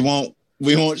 Because we won't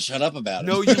shut up about it.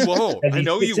 No, you won't. I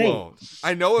know you won't.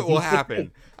 I know it will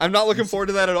happen. I'm not looking forward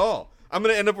to that at all. I'm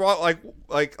gonna end up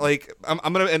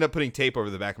I'm gonna end up putting tape over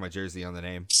the back of my jersey on the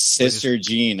name. Sister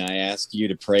Jean, I ask you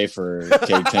to pray for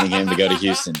Cade Cunningham to go to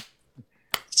Houston.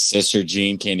 Sister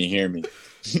Jean, can you hear me?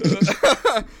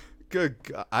 Good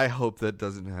God. I hope that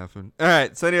doesn't happen. All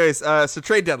right. So, anyways, so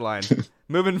trade deadline.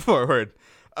 Moving forward.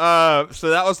 So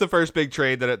that was the first big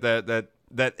trade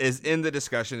that is in the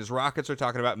discussion. Is Rockets are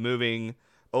talking about moving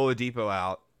Oladipo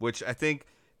out, which I think,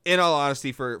 in all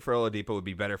honesty, for Oladipo would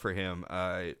be better for him.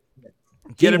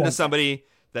 Get him to somebody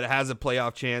that has a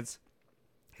playoff chance.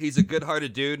 He's a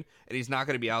good-hearted dude, and he's not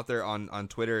going to be out there on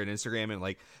Twitter and Instagram and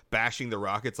like bashing the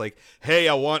Rockets. Like, hey,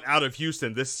 I want out of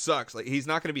Houston. This sucks. Like, he's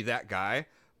not going to be that guy.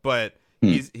 But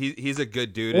he's a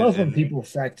good dude. I love when people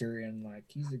factor in like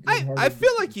he's a good. I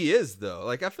feel like he is though.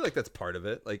 Like I feel like that's part of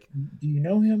it. Like, do you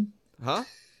know him? Huh?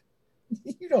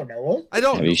 You don't know him. I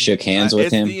don't. Have you shook hands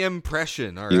with him? It's the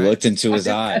impression. All right. You looked into his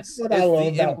eyes. That's what I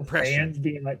love about fans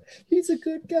being like, he's a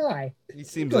good guy. He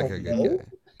seems like a good guy.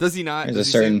 Does he not?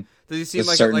 Does he seem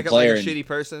like a shitty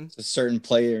person? A certain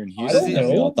player in Houston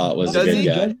we all thought was a good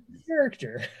guy.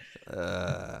 Character.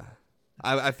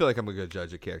 I feel like I'm a good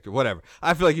judge of character. Whatever.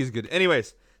 I feel like he's good.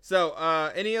 Anyways, so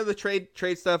any of the trade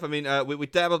stuff? I mean, we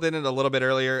dabbled in it a little bit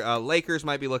earlier. Lakers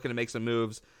might be looking to make some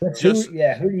moves. Who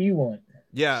do you want?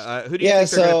 Yeah, who do you think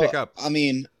they're going to pick up? I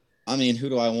mean, who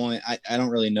do I want? I don't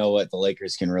really know what the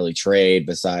Lakers can really trade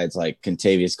besides like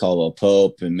Kentavious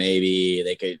Caldwell-Pope, and maybe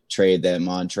they could trade that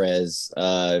Montrez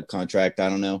contract. I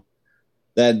don't know.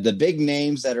 The big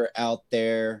names that are out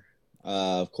there,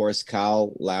 of course,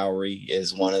 Kyle Lowry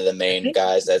is one of the main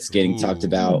guys that's getting talked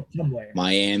about.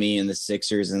 Miami and the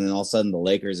Sixers, and then all of a sudden the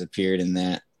Lakers appeared in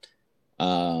that.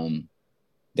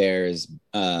 There's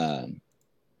Aaron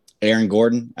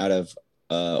Gordon out of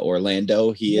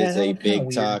Orlando. He is a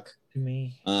big talk. To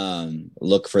me.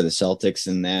 Look for the Celtics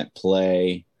in that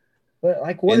play. But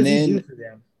like, what does he do for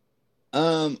them?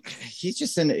 He's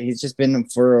just been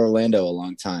for Orlando a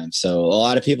long time. So a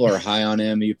lot of people are high on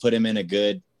him. You put him in a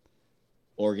good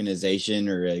organization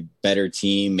or a better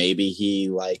team, maybe he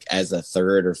like as a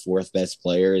third or fourth best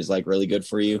player is like really good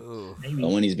for you. But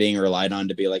when he's being relied on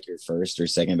to be like your first or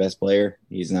second best player,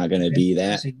 he's not going to be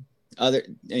that.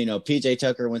 PJ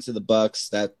Tucker went to the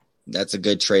Bucks. That's a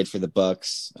good trade for the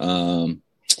Bucks. It'll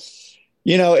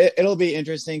be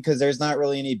interesting because there's not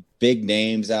really any big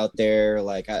names out there.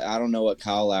 Like I don't know what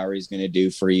Kyle Lowry is going to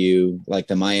do for you. Like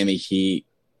the Miami Heat.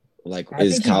 Like,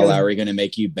 is Kyle Lowry going to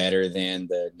make you better than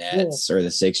the Nets or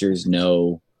the Sixers?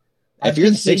 No. If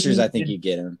you're the Sixers, I think you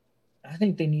get him. I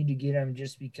think they need to get him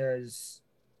just because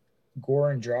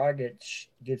Goran Dragic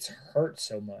gets hurt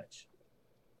so much.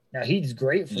 Now, he's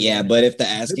great for them. But if the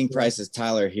asking price is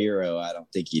Tyler Hero, I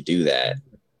don't think you do that.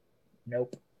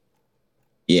 Nope.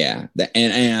 Yeah,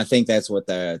 and I think that's what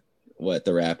the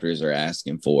Raptors are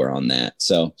asking for on that.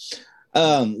 So,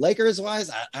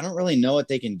 Lakers-wise, I don't really know what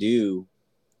they can do.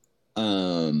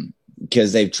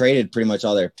 Because they've traded pretty much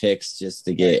all their picks just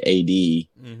to get AD.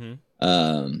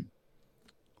 Mm-hmm.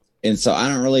 And so I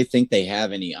don't really think they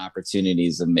have any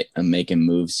opportunities of making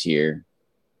moves here.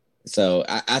 So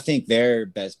I think their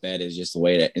best bet is just to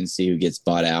wait and see who gets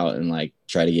bought out and like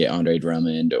try to get Andre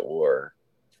Drummond or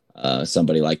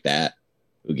somebody like that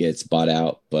who gets bought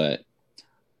out. But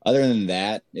other than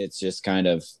that, it's just kind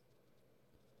of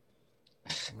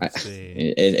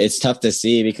it's tough to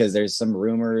see because there's some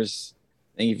rumors.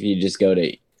 I think if you just go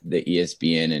to the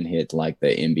ESPN and hit like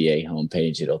the NBA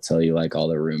homepage, it'll tell you like all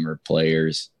the rumored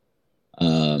players.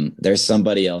 There's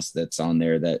somebody else that's on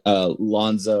there that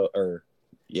Lonzo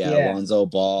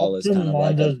Ball is kind of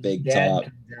like a big top.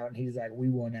 And he's like, we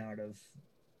won out of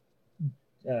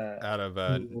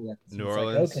New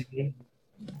Orleans. Like, okay,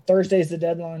 Thursday's the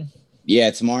deadline.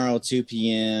 Yeah, tomorrow 2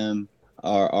 p.m.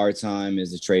 Our time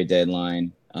is the trade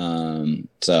deadline.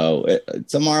 So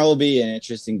tomorrow will be an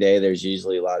interesting day. There's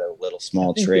usually a lot of little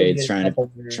small trades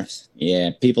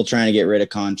people trying to get rid of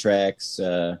contracts,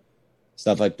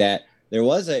 stuff like that. There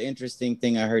was an interesting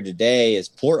thing I heard today is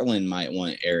Portland might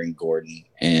want Aaron Gordon,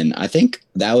 and I think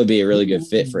that would be a really good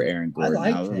fit for Aaron Gordon.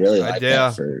 I would really like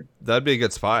that. That'd be a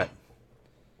good spot.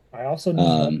 I also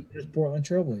know Portland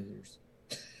Trailblazers.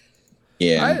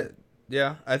 Yeah.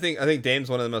 I think Dame's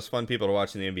one of the most fun people to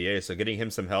watch in the NBA. So getting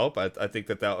him some help, I think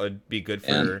that would be good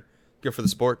for the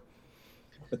sport.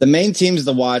 But the main teams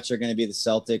to watch are going to be the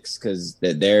Celtics because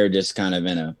they're just kind of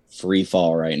in a free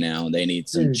fall right now. They need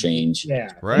some change.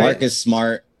 Yeah, right. Marcus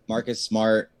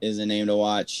Smart is a name to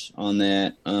watch on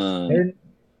that.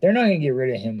 They're not going to get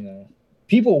rid of him though.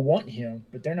 People want him,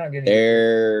 but they're not going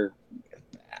to.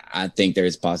 I think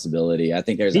there's possibility. I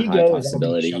think there's a high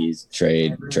possibility he's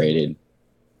traded.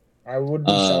 I would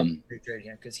be shocked if they trade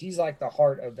him because he's like the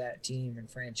heart of that team and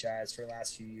franchise for the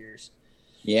last few years.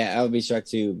 Yeah, I would be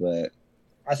shocked too, but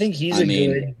I think he's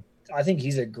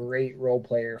a great role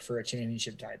player for a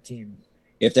championship type team.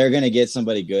 If they're going to get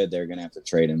somebody good, they're going to have to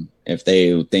trade him. If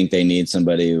they think they need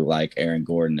somebody like Aaron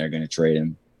Gordon, they're going to trade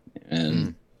him.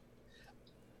 And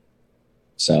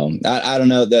so I don't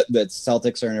know. The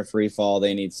Celtics are in a free fall.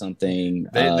 They need something.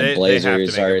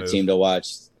 Blazers are a team to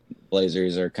watch.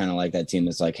 Blazers are kind of like that team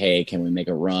that's like, hey, can we make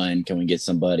a run? Can we get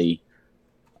somebody?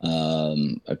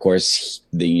 Of course,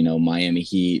 the Miami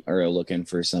Heat are looking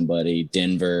for somebody.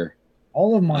 Denver.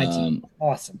 All of my team.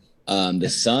 Awesome. The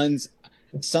Suns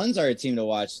are a team to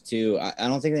watch too. I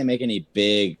don't think they make any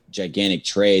big, gigantic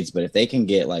trades, but if they can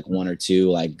get like one or two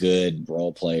like good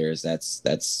role players, that's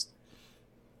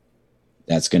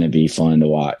going to be fun to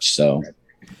watch. So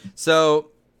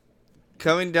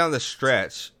coming down the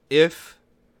stretch, if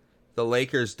the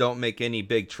Lakers don't make any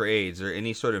big trades or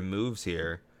any sort of moves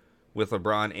here with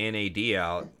LeBron and AD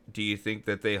out, do you think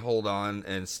that they hold on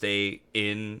and stay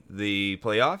in the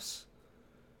playoffs?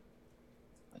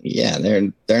 Yeah,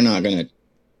 they're not going to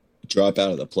drop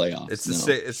out of the playoffs. It's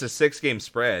a 6-game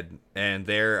spread, and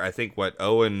they're, I think,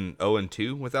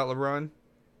 0-2 without LeBron?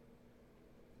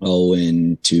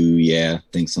 0-2, yeah, I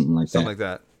think something like that. Something like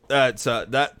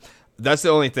that. That's the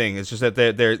only thing. It's just that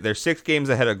they're 6 games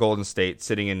ahead of Golden State,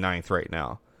 sitting in 9th right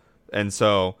now, and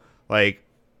so like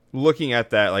looking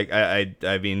at that, like I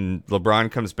mean,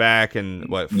 LeBron comes back in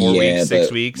what 4 weeks,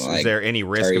 6 weeks. Like, is there any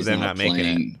risk Curry's of them not making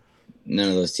it? None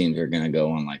of those teams are going to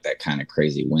go on like that kind of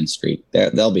crazy win streak.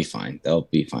 They'll be fine. They'll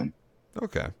be fine.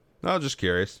 Okay, I was just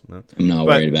curious. I'm not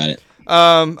worried about it.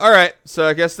 All right, so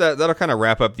I guess that'll kind of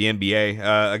wrap up the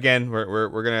NBA. Again,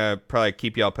 we're gonna probably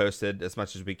keep y'all posted as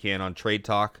much as we can on Trade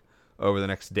Talk over the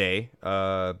next day.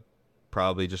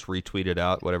 Probably just retweet it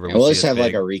out, whatever. We'll just have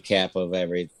like a recap of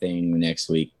everything next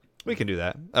week. We can do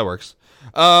that. That works.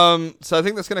 So I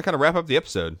think that's gonna kind of wrap up the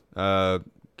episode.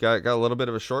 Got a little bit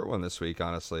of a short one this week,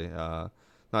 honestly.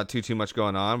 Not too much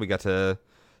going on. We got to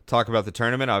talk about the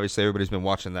tournament. Obviously, everybody's been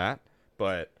watching that,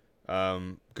 but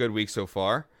good week so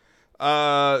far.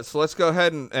 So let's go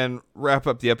ahead and wrap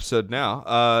up the episode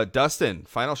now. Dustin,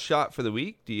 final shot for the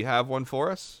week. Do you have one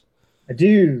for us? I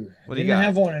do. What do you got? I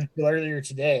didn't have one until earlier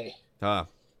today. But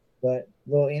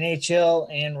little NHL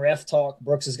and ref talk.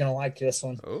 Brooks is going to like this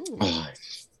one. Oh.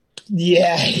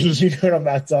 Yeah, you know what I'm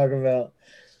about to talk about.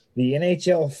 The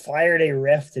NHL fired a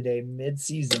ref today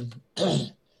mid-season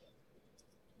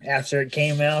after it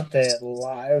came out that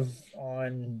live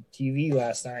on TV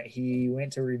last night. He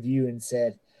went to review and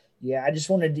said, yeah, I just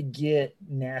wanted to get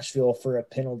Nashville for a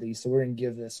penalty, so we're going to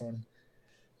give this one.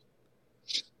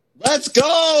 Let's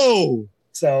go!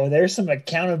 So there's some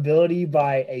accountability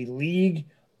by a league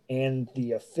and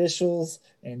the officials,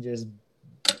 and just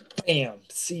bam,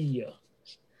 see ya.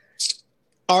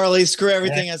 Arlie, screw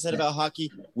everything I said about hockey.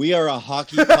 We are a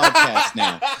hockey podcast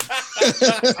now.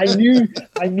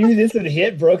 I knew this would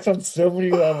hit Brooks on so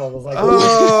many levels. Like,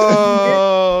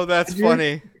 oh, that's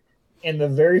funny. And the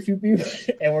very few people,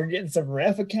 and we're getting some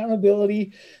ref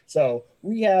accountability. So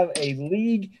we have a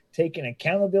league taking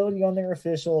accountability on their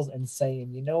officials and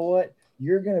saying, you know what,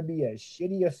 you're going to be a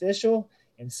shitty official,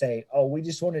 and say, oh, we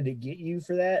just wanted to get you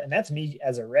for that. And that's me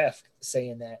as a ref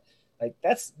saying that. Like,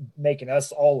 that's making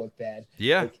us all look bad.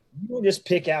 Yeah. Like, you don't just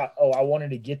pick out, oh, I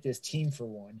wanted to get this team for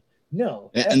one.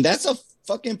 No. And that's a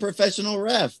fucking professional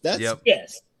ref. That's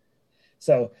Yes.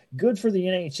 So good for the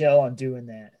NHL on doing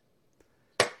that.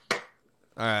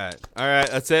 All right.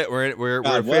 That's it. We're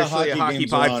officially a hockey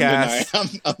podcast.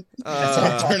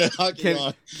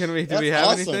 Can we have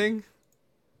awesome. Anything?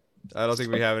 I don't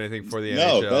think we have anything for the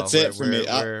NHL. No, that's it for me.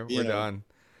 We're done.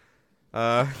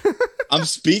 I'm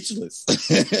speechless.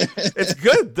 It's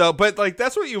good though, but like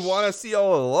that's what you want to see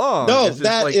all along. No,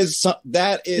 that is.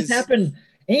 It happened,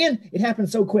 and it happened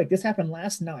so quick. This happened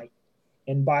last night,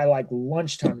 and by like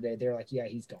lunchtime today, they're like, "Yeah,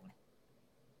 he's gone."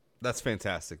 That's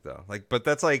fantastic though. Like, but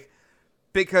that's like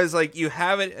because like you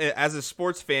have it as a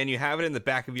sports fan, you have it in the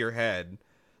back of your head.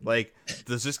 Like,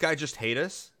 does this guy just hate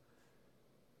us?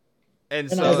 And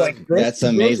so I was like, that's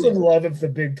amazing. I would love if the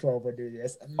Big 12 would do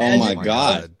this. Imagine. Oh my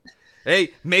God.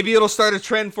 Hey, maybe it'll start a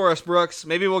trend for us, Brooks.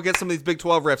 Maybe we'll get some of these Big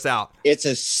 12 refs out. It's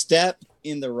a step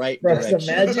in the right direction.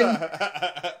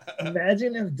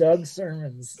 Imagine if Doug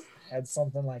Sermons had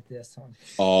something like this on.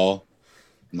 Oh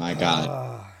my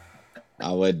God.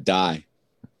 I would die.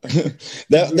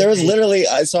 There was literally,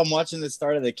 so I'm watching the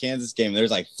start of the Kansas game. There's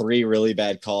like 3 really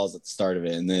bad calls at the start of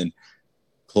it. And then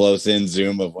close in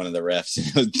zoom of one of the refs.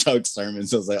 It was Doug Sermons.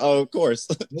 So I was like, oh, of course.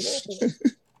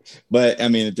 But I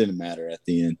mean, it didn't matter at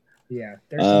the end. Yeah,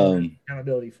 there's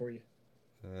accountability for you.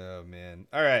 Oh man!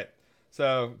 All right,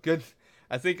 so good.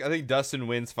 I think Dustin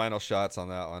wins final shots on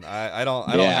that one. I don't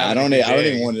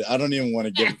even want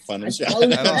to give a final shot.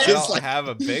 I don't have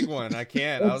a big one. I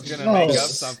can't. I was gonna make up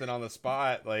something on the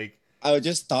spot. Like I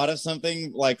just thought of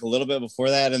something like a little bit before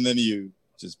that, and then you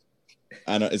just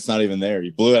it's not even there.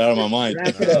 You blew it out of my mind.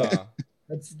 Wrap it up.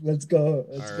 Let's go.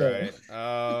 Let's go. Right.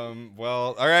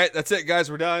 Well, all right. That's it, guys.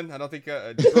 We're done. I don't think.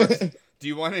 Do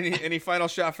you want any final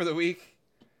shot for the week?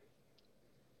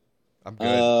 I'm good.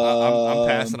 I'm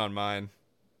passing on mine.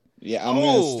 Yeah, I'm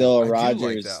going to steal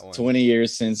Rogers. Like 20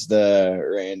 years since the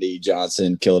Randy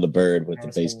Johnson killed a bird with the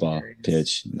baseball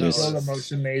pitch. That's the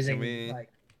most amazing,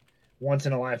 like once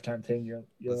in a lifetime thing you'll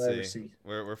ever see.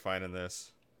 We're finding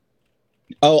this.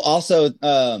 Oh, also,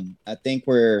 I think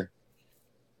we're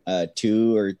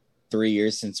 2 or 3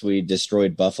 years since we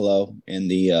destroyed Buffalo in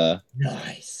the.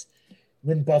 Nice.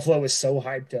 When Buffalo was so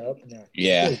hyped up.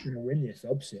 Yeah. Going to win this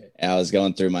upset. I was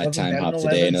going through my time hop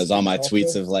today, and it was all my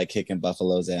tweets of like kicking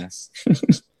Buffalo's ass.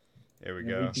 There we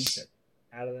go.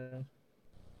 Out of them.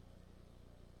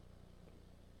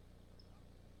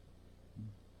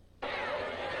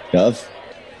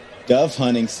 Dove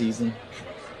hunting season.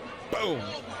 Boom.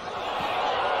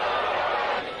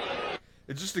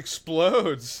 It just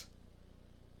explodes.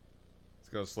 Let's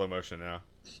go slow motion now.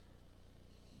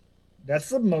 That's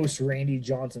the most Randy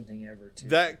Johnson thing ever, too.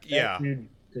 That dude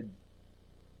could.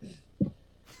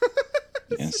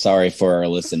 Yeah, sorry for our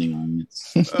listening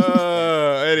audience.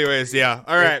 Anyways, yeah.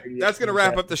 All right, that's gonna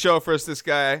wrap up the show for us this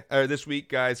week,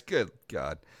 guys. Good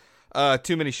God,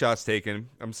 too many shots taken.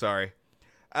 I'm sorry.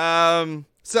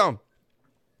 So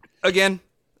again,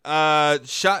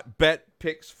 shot bet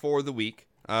picks for the week.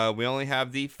 We only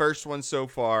have the first one so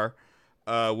far,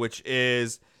 which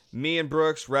is me and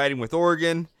Brooks riding with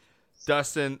Oregon,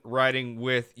 Dustin riding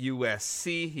with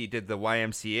USC. He did the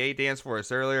YMCA dance for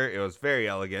us earlier. It was very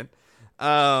elegant.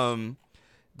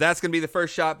 That's gonna be the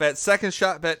first shot bet. Second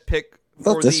shot bet pick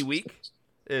for the week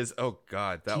is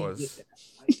that was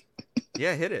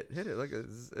hit it. Like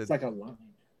it's like a line.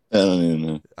 I don't even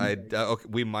know. Okay,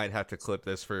 we might have to clip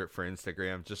this for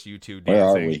Instagram. Just you two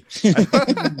dancing.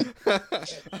 Where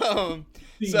are we?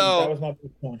 So that was my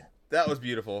first one. That was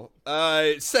beautiful.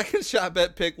 Second shot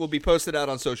bet pick will be posted out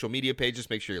on social media pages.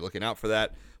 Make sure you're looking out for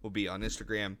that. We'll be on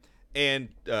Instagram and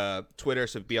Twitter,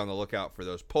 so be on the lookout for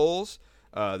those polls.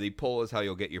 The poll is how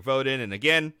you'll get your vote in. And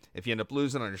again, if you end up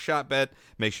losing on your shot bet,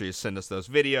 make sure you send us those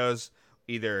videos.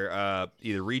 Either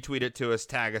retweet it to us,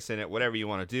 tag us in it, whatever you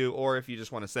want to do. Or if you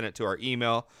just want to send it to our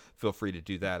email, feel free to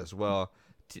do that as well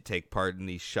to take part in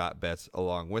these shot bets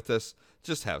along with us.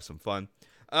 Just have some fun.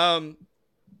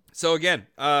 So again,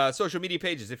 social media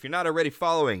pages. If you're not already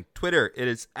following Twitter, it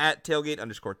is at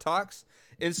tailgate_talks.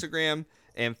 Instagram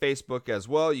and Facebook as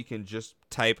well. You can just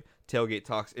type Tailgate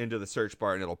Talks into the search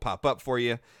bar and it'll pop up for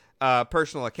you.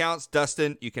 Personal accounts,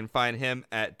 Dustin, you can find him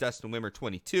at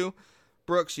DustinWimmer22.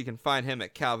 Brooks, you can find him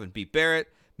at Calvin B.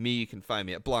 Barrett. Me, you can find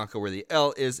me at Blanca, where the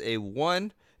L is a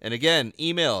 1. And again,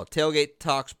 email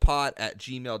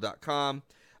tailgatetalkspod@gmail.com.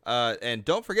 And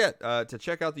don't forget to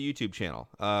check out the YouTube channel.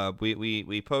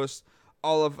 We post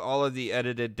all of the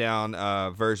edited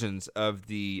down versions of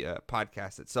the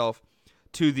podcast itself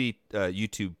to the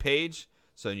YouTube page,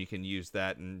 so you can use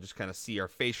that and just kind of see our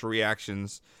facial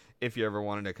reactions. If you ever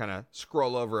wanted to kind of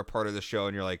scroll over a part of the show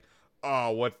and you're like,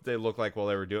 oh, what did they look like while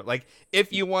they were doing it? Like,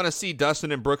 if you want to see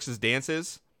Dustin and Brooks'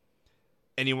 dances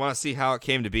and you want to see how it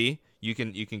came to be, you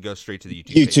can go straight to the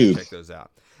YouTube page and check those out.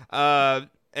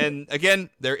 And again,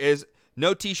 there is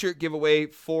no t-shirt giveaway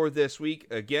for this week.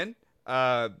 Again,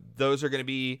 those are going to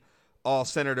be all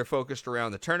centered or focused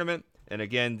around the tournament. And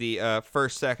again, the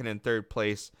first, second, and third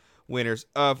place winners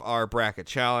of our bracket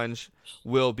challenge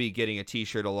will be getting a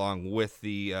t-shirt along with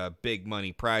the big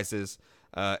money prizes.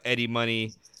 Eddie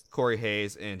Money, Corey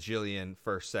Hayes, and Jillian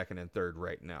first, second, and third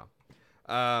right now.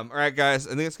 All right, guys,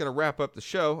 I think it's going to wrap up the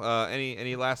show.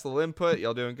 Any last little input?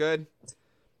 Y'all doing good?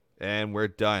 And we're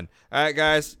done. All right,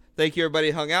 guys. Thank you,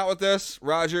 everybody hung out with us.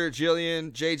 Roger,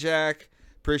 Jillian, J-Jack.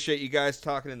 Appreciate you guys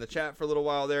talking in the chat for a little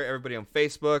while there. Everybody on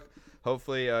Facebook.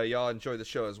 Hopefully, y'all enjoyed the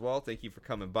show as well. Thank you for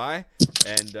coming by.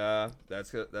 And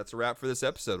that's a wrap for this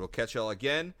episode. We'll catch y'all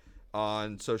again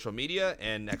on social media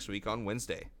and next week on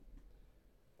Wednesday.